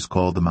mount that is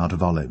called the Mount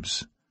of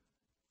Olives.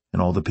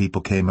 And all the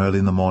people came early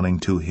in the morning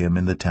to him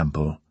in the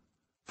temple,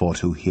 for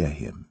to hear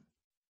him.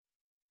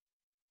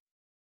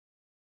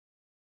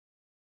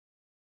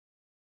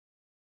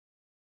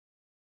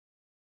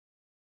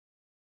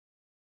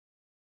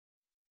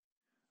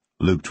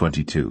 Luke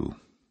 22.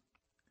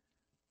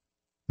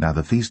 Now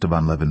the feast of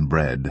unleavened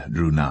bread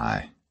drew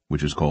nigh,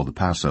 which is called the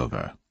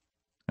Passover.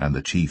 And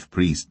the chief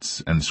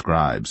priests and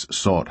scribes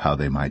sought how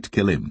they might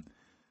kill him,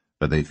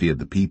 but they feared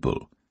the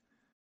people.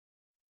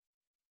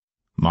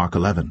 Mark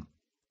 11.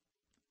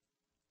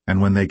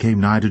 And when they came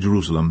nigh to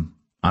Jerusalem,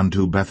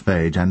 unto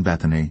Bethphage and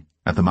Bethany,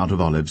 at the Mount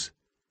of Olives,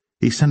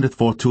 he sendeth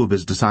forth 2 of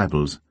his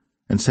disciples,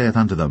 and saith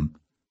unto them,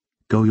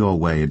 Go your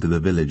way into the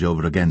village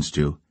over against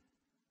you,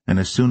 and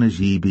as soon as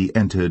ye be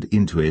entered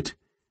into it,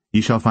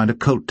 ye shall find a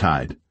colt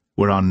tied,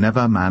 whereon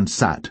never man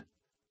sat.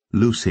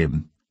 Loose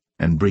him,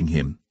 and bring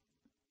him.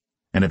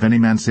 And if any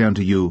man say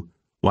unto you,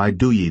 Why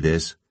do ye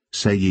this?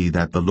 Say ye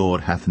that the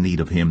Lord hath need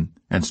of him,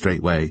 and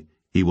straightway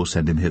he will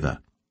send him hither.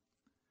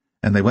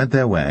 And they went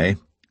their way,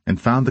 and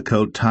found the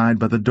colt tied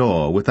by the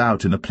door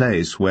without in a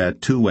place where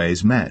 2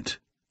 ways met,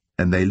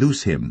 and they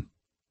loose him.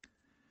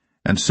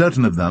 And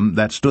certain of them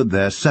that stood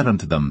there said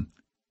unto them,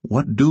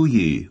 What do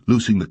ye,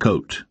 loosing the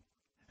colt?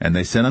 And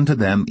they said unto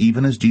them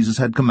even as Jesus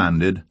had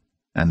commanded,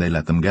 and they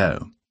let them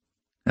go.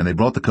 And they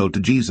brought the colt to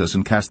Jesus,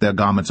 and cast their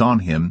garments on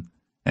him,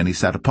 and he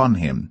sat upon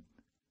him.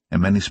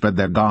 And many spread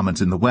their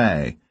garments in the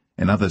way,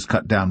 and others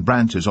cut down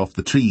branches off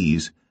the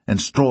trees, and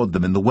strawed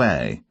them in the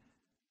way.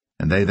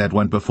 And they that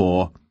went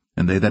before,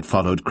 and they that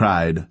followed,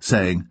 cried,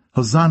 saying,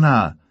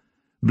 Hosanna!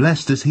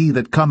 Blessed is he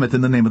that cometh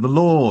in the name of the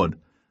Lord.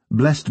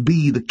 Blessed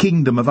be the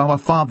kingdom of our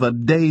father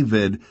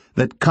David,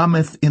 that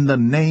cometh in the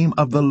name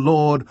of the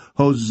Lord.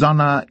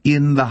 Hosanna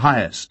in the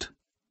highest.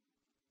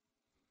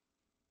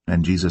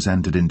 And Jesus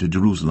entered into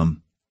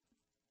Jerusalem,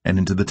 and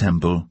into the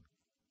temple.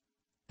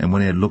 And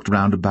when he had looked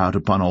round about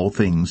upon all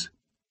things,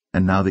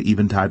 and now the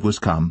eventide was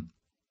come,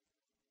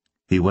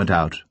 he went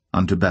out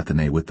unto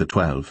Bethany with the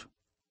 12.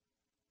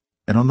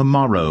 And on the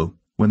morrow,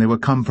 when they were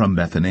come from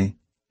Bethany,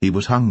 he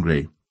was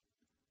hungry.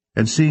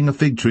 And seeing a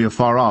fig tree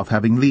afar off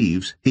having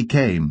leaves, he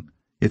came,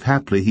 if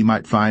haply he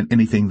might find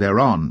anything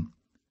thereon.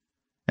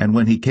 And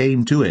when he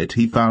came to it,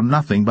 he found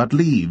nothing but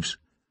leaves,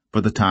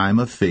 for the time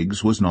of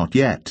figs was not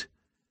yet.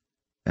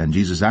 And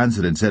Jesus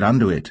answered and said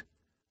unto it,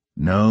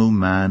 No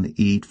man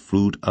eat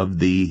fruit of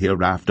thee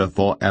hereafter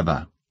for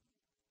ever.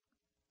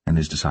 And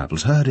his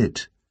disciples heard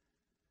it.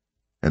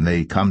 And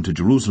they come to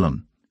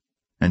Jerusalem.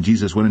 And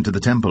Jesus went into the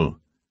temple,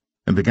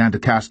 and began to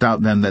cast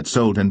out them that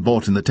sold and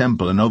bought in the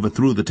temple, and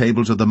overthrew the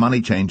tables of the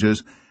money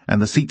changers,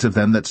 and the seats of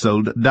them that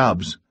sold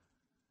doves,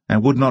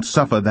 and would not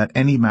suffer that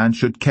any man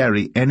should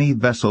carry any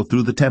vessel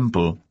through the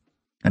temple.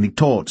 And he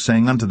taught,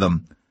 saying unto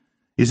them,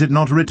 Is it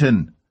not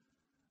written,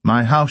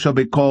 My house shall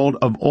be called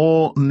of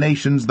all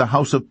nations the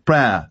house of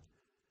prayer,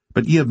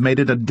 but ye have made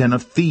it a den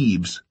of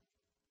thieves?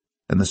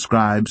 And the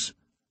scribes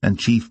and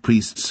chief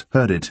priests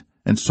heard it,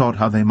 and sought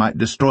how they might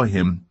destroy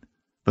him,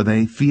 for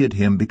they feared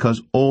him,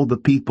 because all the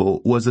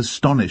people was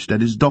astonished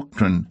at his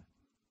doctrine.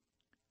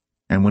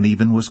 And when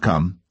even was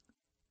come,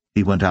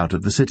 he went out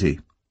of the city.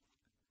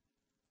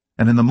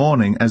 And in the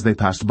morning, as they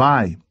passed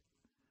by,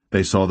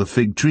 they saw the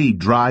fig tree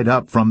dried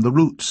up from the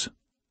roots.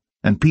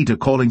 And Peter,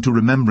 calling to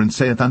remembrance,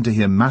 saith unto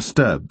him,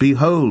 Master,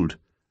 behold,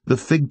 the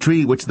fig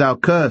tree which thou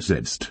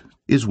cursedst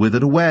is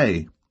withered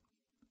away.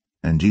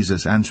 And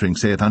Jesus answering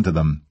saith unto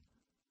them,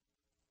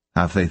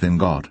 Have faith in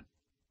God.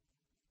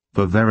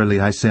 For verily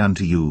I say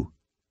unto you,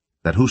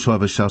 that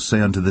whosoever shall say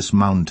unto this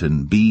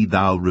mountain, Be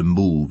thou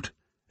removed,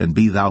 and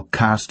be thou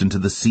cast into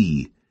the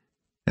sea,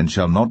 and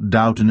shall not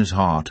doubt in his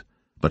heart,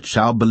 but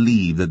shall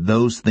believe that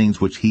those things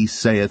which he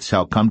saith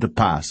shall come to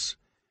pass,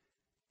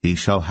 he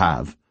shall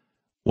have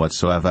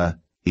whatsoever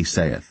he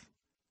saith.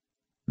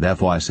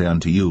 Therefore I say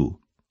unto you,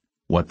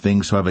 what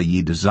things soever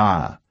ye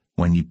desire,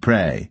 when ye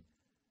pray,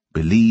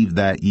 believe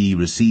that ye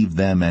receive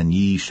them, and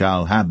ye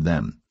shall have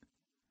them.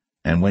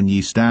 And when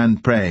ye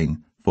stand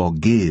praying,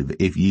 forgive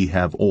if ye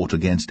have aught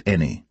against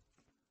any,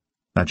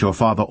 that your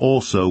Father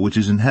also which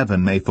is in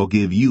heaven may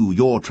forgive you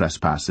your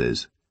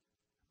trespasses.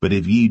 But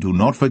if ye do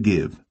not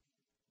forgive,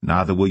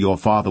 neither will your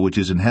Father which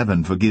is in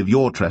heaven forgive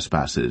your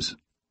trespasses.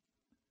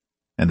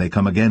 And they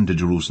come again to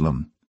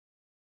Jerusalem.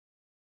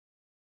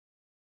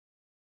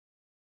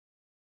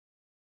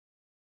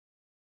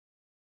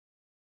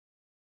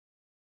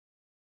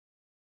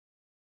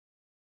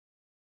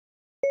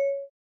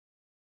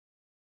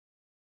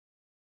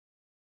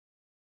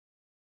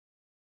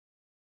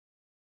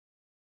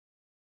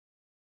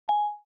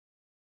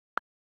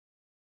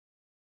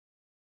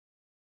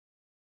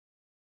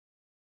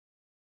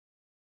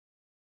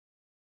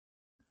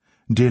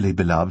 Dearly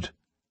beloved,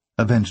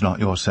 avenge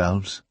not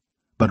yourselves,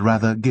 but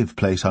rather give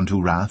place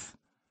unto wrath.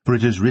 For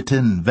it is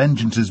written,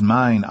 Vengeance is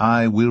mine,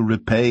 I will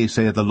repay,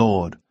 saith the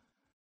Lord.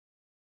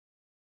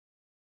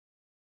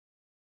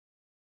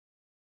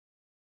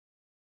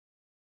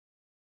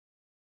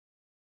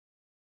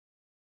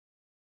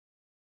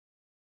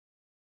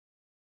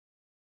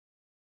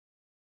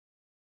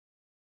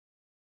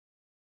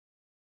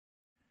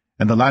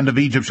 And the land of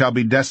Egypt shall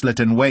be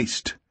desolate and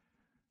waste,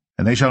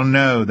 and they shall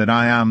know that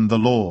I am the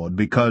Lord,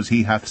 because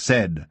he hath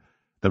said,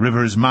 The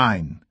river is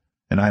mine,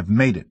 and I have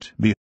made it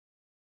be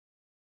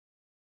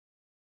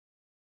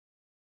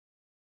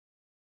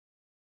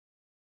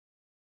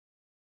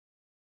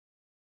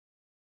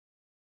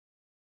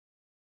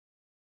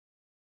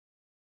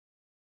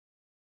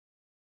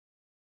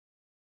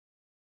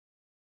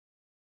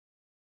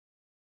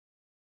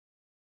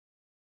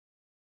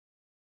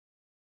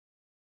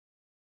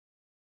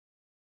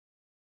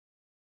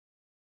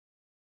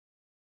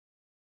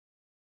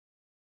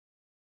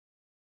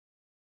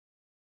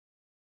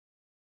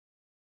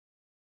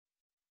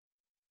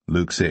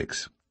Luke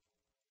 6.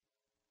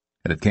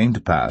 And it came to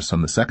pass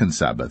on the second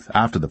Sabbath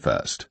after the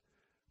first,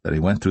 that he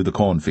went through the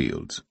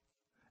cornfields.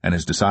 And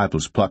his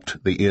disciples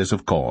plucked the ears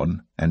of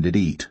corn, and did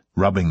eat,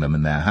 rubbing them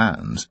in their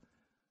hands.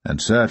 And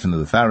certain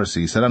of the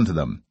Pharisees said unto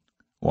them,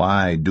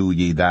 Why do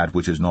ye that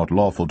which is not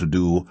lawful to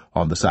do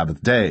on the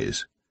Sabbath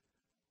days?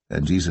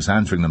 And Jesus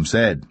answering them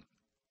said,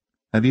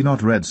 Have ye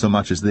not read so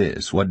much as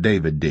this, what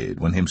David did,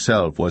 when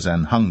himself was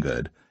an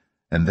hungered,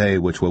 and they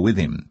which were with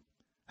him,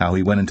 how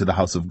he went into the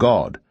house of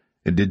God,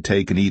 and did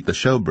take and eat the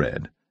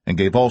showbread, and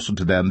gave also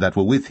to them that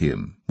were with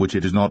him, which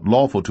it is not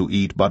lawful to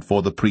eat but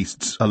for the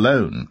priests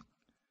alone?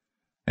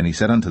 And he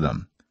said unto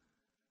them,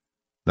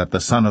 That the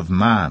Son of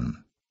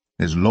Man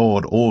is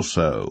Lord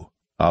also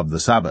of the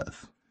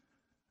Sabbath.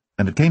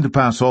 And it came to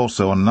pass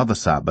also on another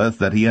Sabbath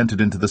that he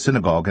entered into the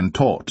synagogue and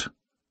taught.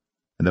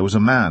 And there was a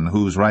man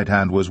whose right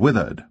hand was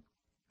withered.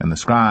 And the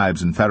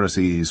scribes and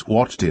Pharisees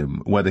watched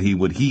him, whether he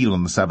would heal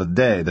on the Sabbath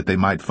day, that they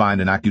might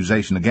find an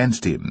accusation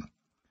against him.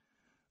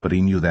 But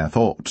he knew their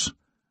thoughts,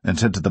 and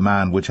said to the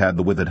man which had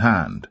the withered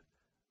hand,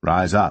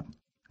 Rise up,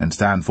 and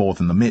stand forth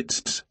in the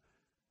midst.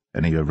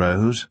 And he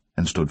arose,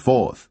 and stood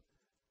forth.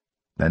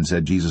 Then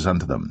said Jesus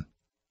unto them,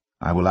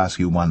 I will ask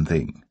you one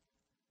thing.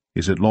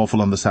 Is it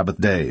lawful on the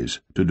Sabbath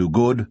days to do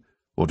good,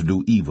 or to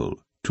do evil,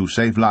 to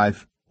save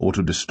life, or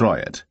to destroy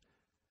it?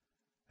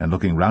 And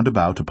looking round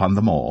about upon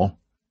them all,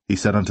 he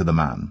said unto the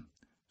man,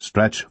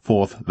 Stretch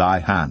forth thy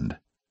hand.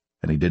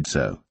 And he did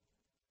so.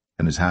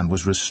 And his hand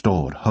was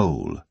restored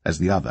whole as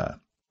the other.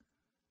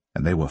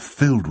 And they were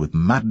filled with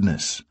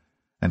madness,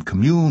 and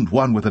communed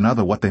one with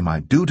another what they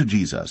might do to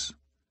Jesus.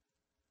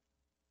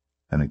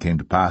 And it came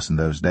to pass in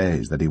those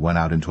days that he went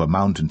out into a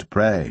mountain to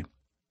pray,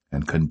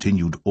 and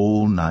continued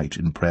all night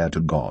in prayer to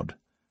God.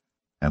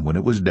 And when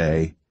it was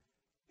day,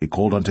 he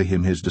called unto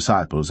him his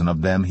disciples, and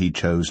of them he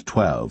chose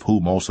 12,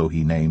 whom also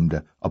he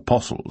named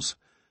apostles,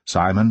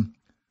 Simon,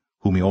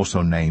 whom he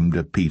also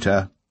named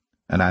Peter,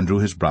 and Andrew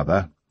his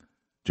brother,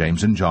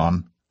 James and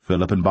John,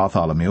 Philip and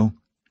Bartholomew,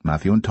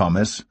 Matthew and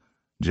Thomas,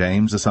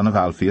 James the son of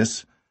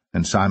Alphaeus,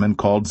 and Simon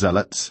called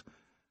Zealots,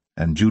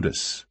 and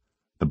Judas,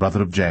 the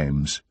brother of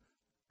James,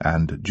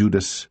 and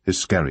Judas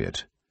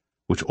Iscariot,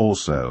 which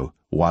also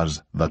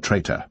was the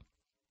traitor.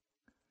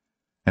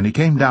 And he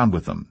came down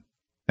with them,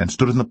 and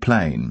stood in the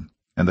plain,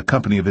 and the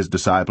company of his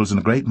disciples, and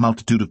a great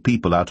multitude of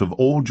people out of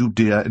all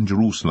Judea and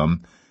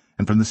Jerusalem,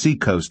 and from the sea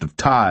coast of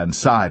Tyre and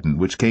Sidon,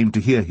 which came to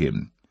hear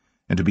him,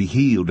 and to be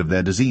healed of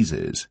their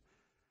diseases.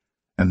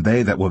 And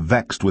they that were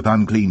vexed with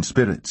unclean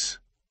spirits,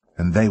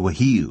 and they were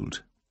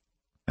healed.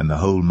 And the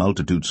whole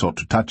multitude sought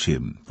to touch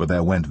him, for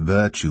there went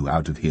virtue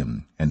out of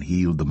him, and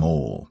healed them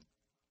all.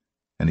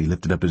 And he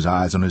lifted up his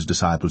eyes on his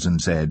disciples,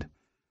 and said,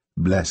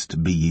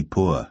 Blessed be ye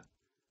poor,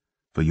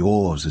 for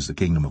yours is the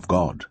kingdom of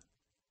God.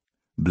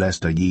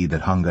 Blessed are ye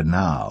that hunger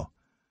now,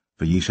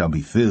 for ye shall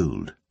be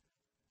filled.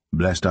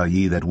 Blessed are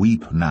ye that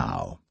weep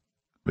now,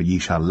 for ye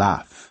shall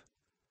laugh.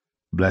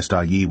 Blessed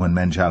are ye when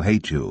men shall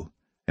hate you,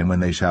 and when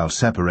they shall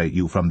separate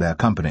you from their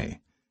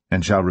company,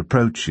 and shall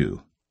reproach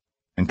you,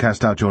 and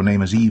cast out your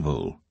name as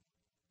evil,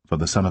 for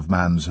the Son of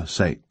Man's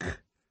sake.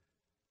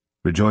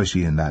 Rejoice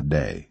ye in that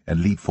day,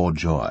 and leap for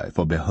joy,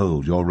 for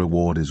behold, your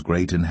reward is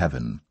great in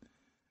heaven.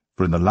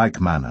 For in the like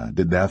manner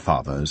did their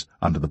fathers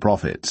unto the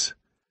prophets.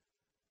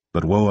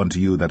 But woe unto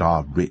you that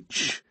are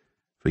rich,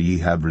 for ye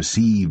have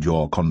received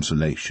your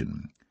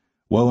consolation.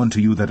 Woe unto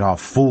you that are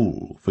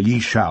full, for ye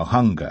shall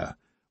hunger.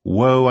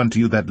 Woe unto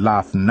you that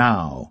laugh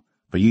now,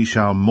 for ye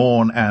shall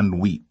mourn and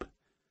weep.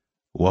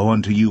 Woe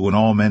unto you when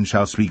all men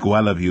shall speak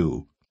well of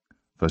you,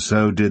 for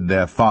so did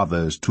their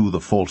fathers to the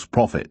false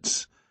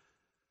prophets.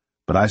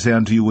 But I say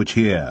unto you which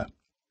hear,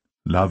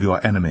 Love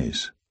your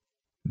enemies,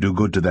 do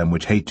good to them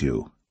which hate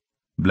you,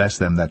 bless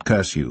them that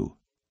curse you,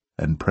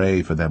 and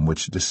pray for them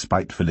which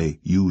despitefully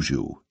use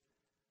you.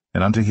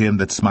 And unto him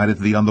that smiteth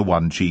thee on the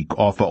one cheek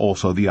offer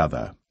also the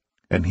other,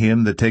 and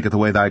him that taketh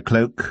away thy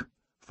cloak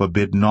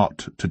forbid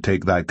not to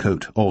take thy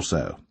coat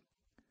also.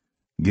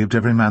 Give to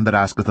every man that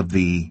asketh of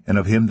thee, and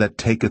of him that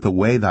taketh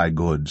away thy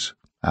goods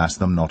ask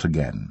them not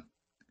again.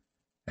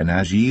 And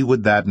as ye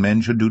would that men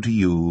should do to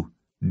you,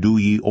 do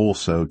ye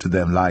also to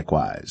them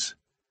likewise.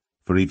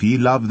 For if ye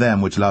love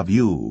them which love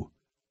you,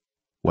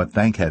 what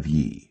thank have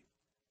ye?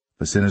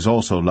 For sinners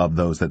also love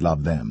those that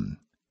love them.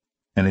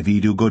 And if ye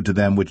do good to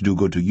them which do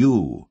good to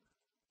you,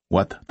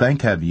 what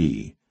thank have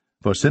ye?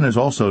 For sinners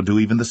also do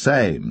even the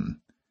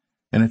same.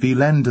 And if ye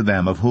lend to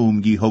them of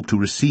whom ye hope to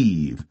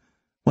receive,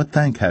 what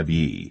thank have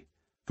ye?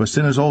 For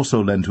sinners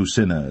also lend to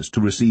sinners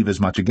to receive as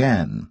much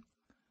again.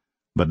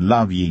 But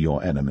love ye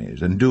your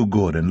enemies, and do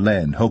good, and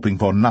lend, hoping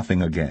for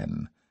nothing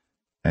again.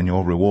 And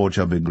your reward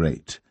shall be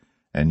great,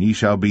 and ye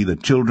shall be the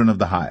children of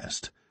the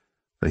highest.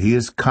 For he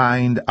is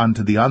kind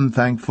unto the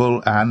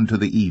unthankful and to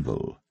the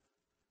evil.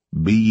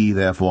 Be ye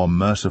therefore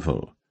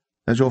merciful,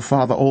 as your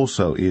Father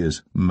also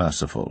is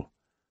merciful.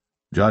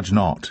 Judge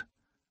not,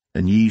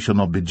 and ye shall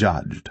not be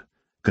judged.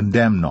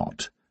 Condemn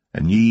not,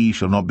 and ye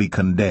shall not be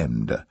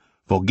condemned.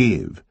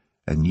 Forgive,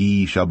 and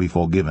ye shall be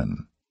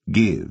forgiven.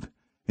 Give,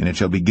 and it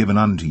shall be given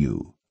unto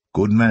you.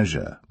 good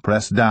measure,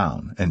 pressed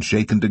down, and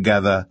shaken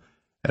together,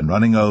 and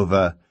running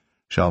over,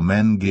 shall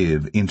men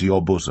give into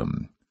your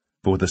bosom.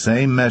 For with the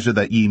same measure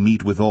that ye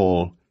mete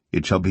withal,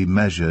 it shall be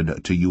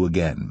measured to you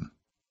again.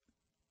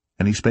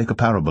 And he spake a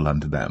parable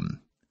unto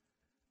them.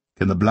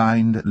 Can the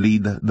blind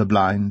lead the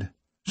blind?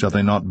 Shall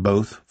they not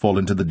both fall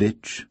into the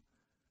ditch?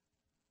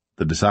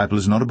 The disciple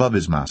is not above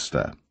his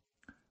master,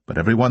 but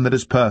every one that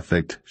is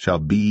perfect shall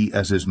be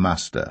as his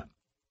master.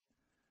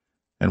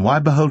 And why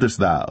beholdest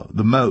thou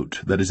the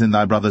mote that is in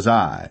thy brother's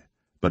eye,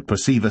 but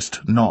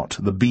perceivest not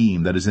the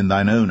beam that is in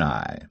thine own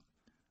eye?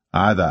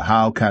 Either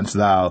how canst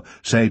thou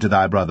say to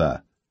thy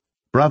brother,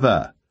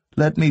 Brother,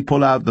 let me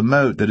pull out the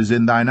mote that is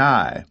in thine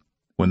eye,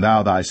 when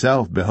thou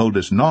thyself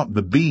beholdest not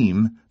the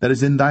beam that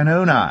is in thine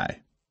own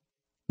eye?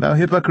 Thou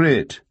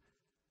hypocrite!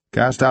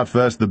 Cast out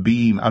first the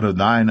beam out of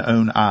thine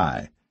own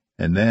eye,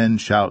 and then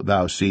shalt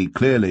thou see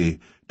clearly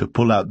to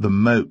pull out the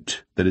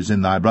mote that is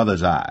in thy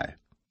brother's eye.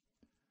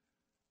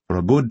 For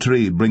a good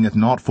tree bringeth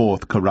not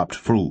forth corrupt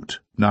fruit,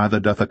 neither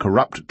doth a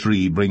corrupt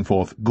tree bring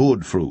forth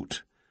good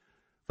fruit.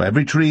 For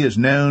every tree is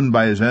known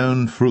by his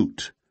own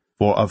fruit.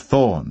 For of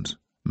thorns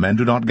men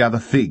do not gather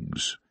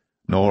figs,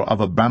 nor of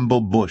a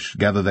bramble bush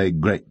gather they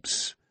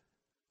grapes.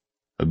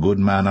 A good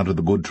man out of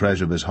the good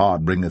treasure of his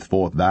heart bringeth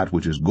forth that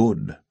which is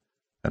good,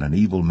 and an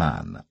evil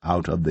man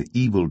out of the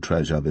evil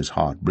treasure of his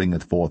heart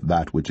bringeth forth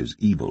that which is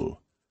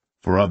evil.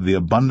 For of the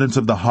abundance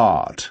of the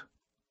heart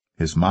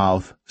his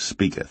mouth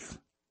speaketh.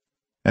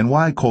 And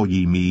why call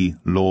ye me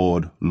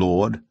Lord,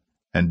 Lord,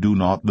 and do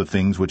not the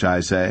things which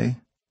I say?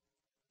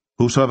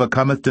 Whosoever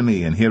cometh to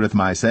me, and heareth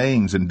my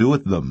sayings, and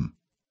doeth them,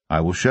 I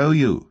will show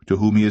you to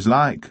whom he is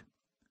like.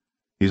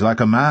 He is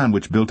like a man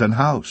which built an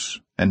house,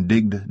 and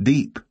digged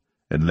deep,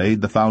 and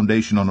laid the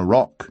foundation on a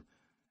rock.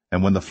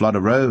 And when the flood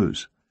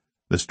arose,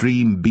 the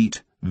stream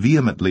beat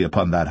vehemently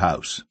upon that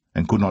house,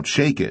 and could not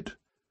shake it,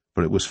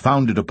 for it was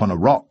founded upon a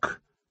rock.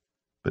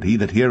 But he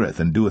that heareth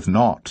and doeth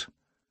not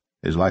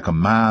is like a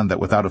man that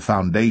without a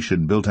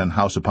foundation built an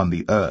house upon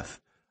the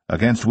earth,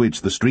 against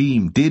which the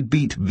stream did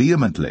beat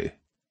vehemently,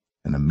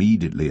 and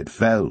immediately it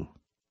fell,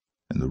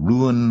 and the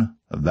ruin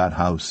of that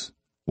house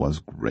was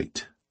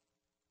great.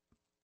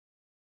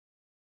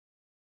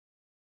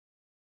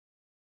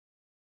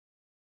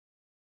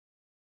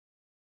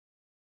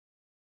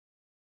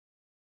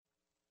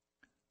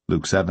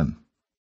 Luke 7.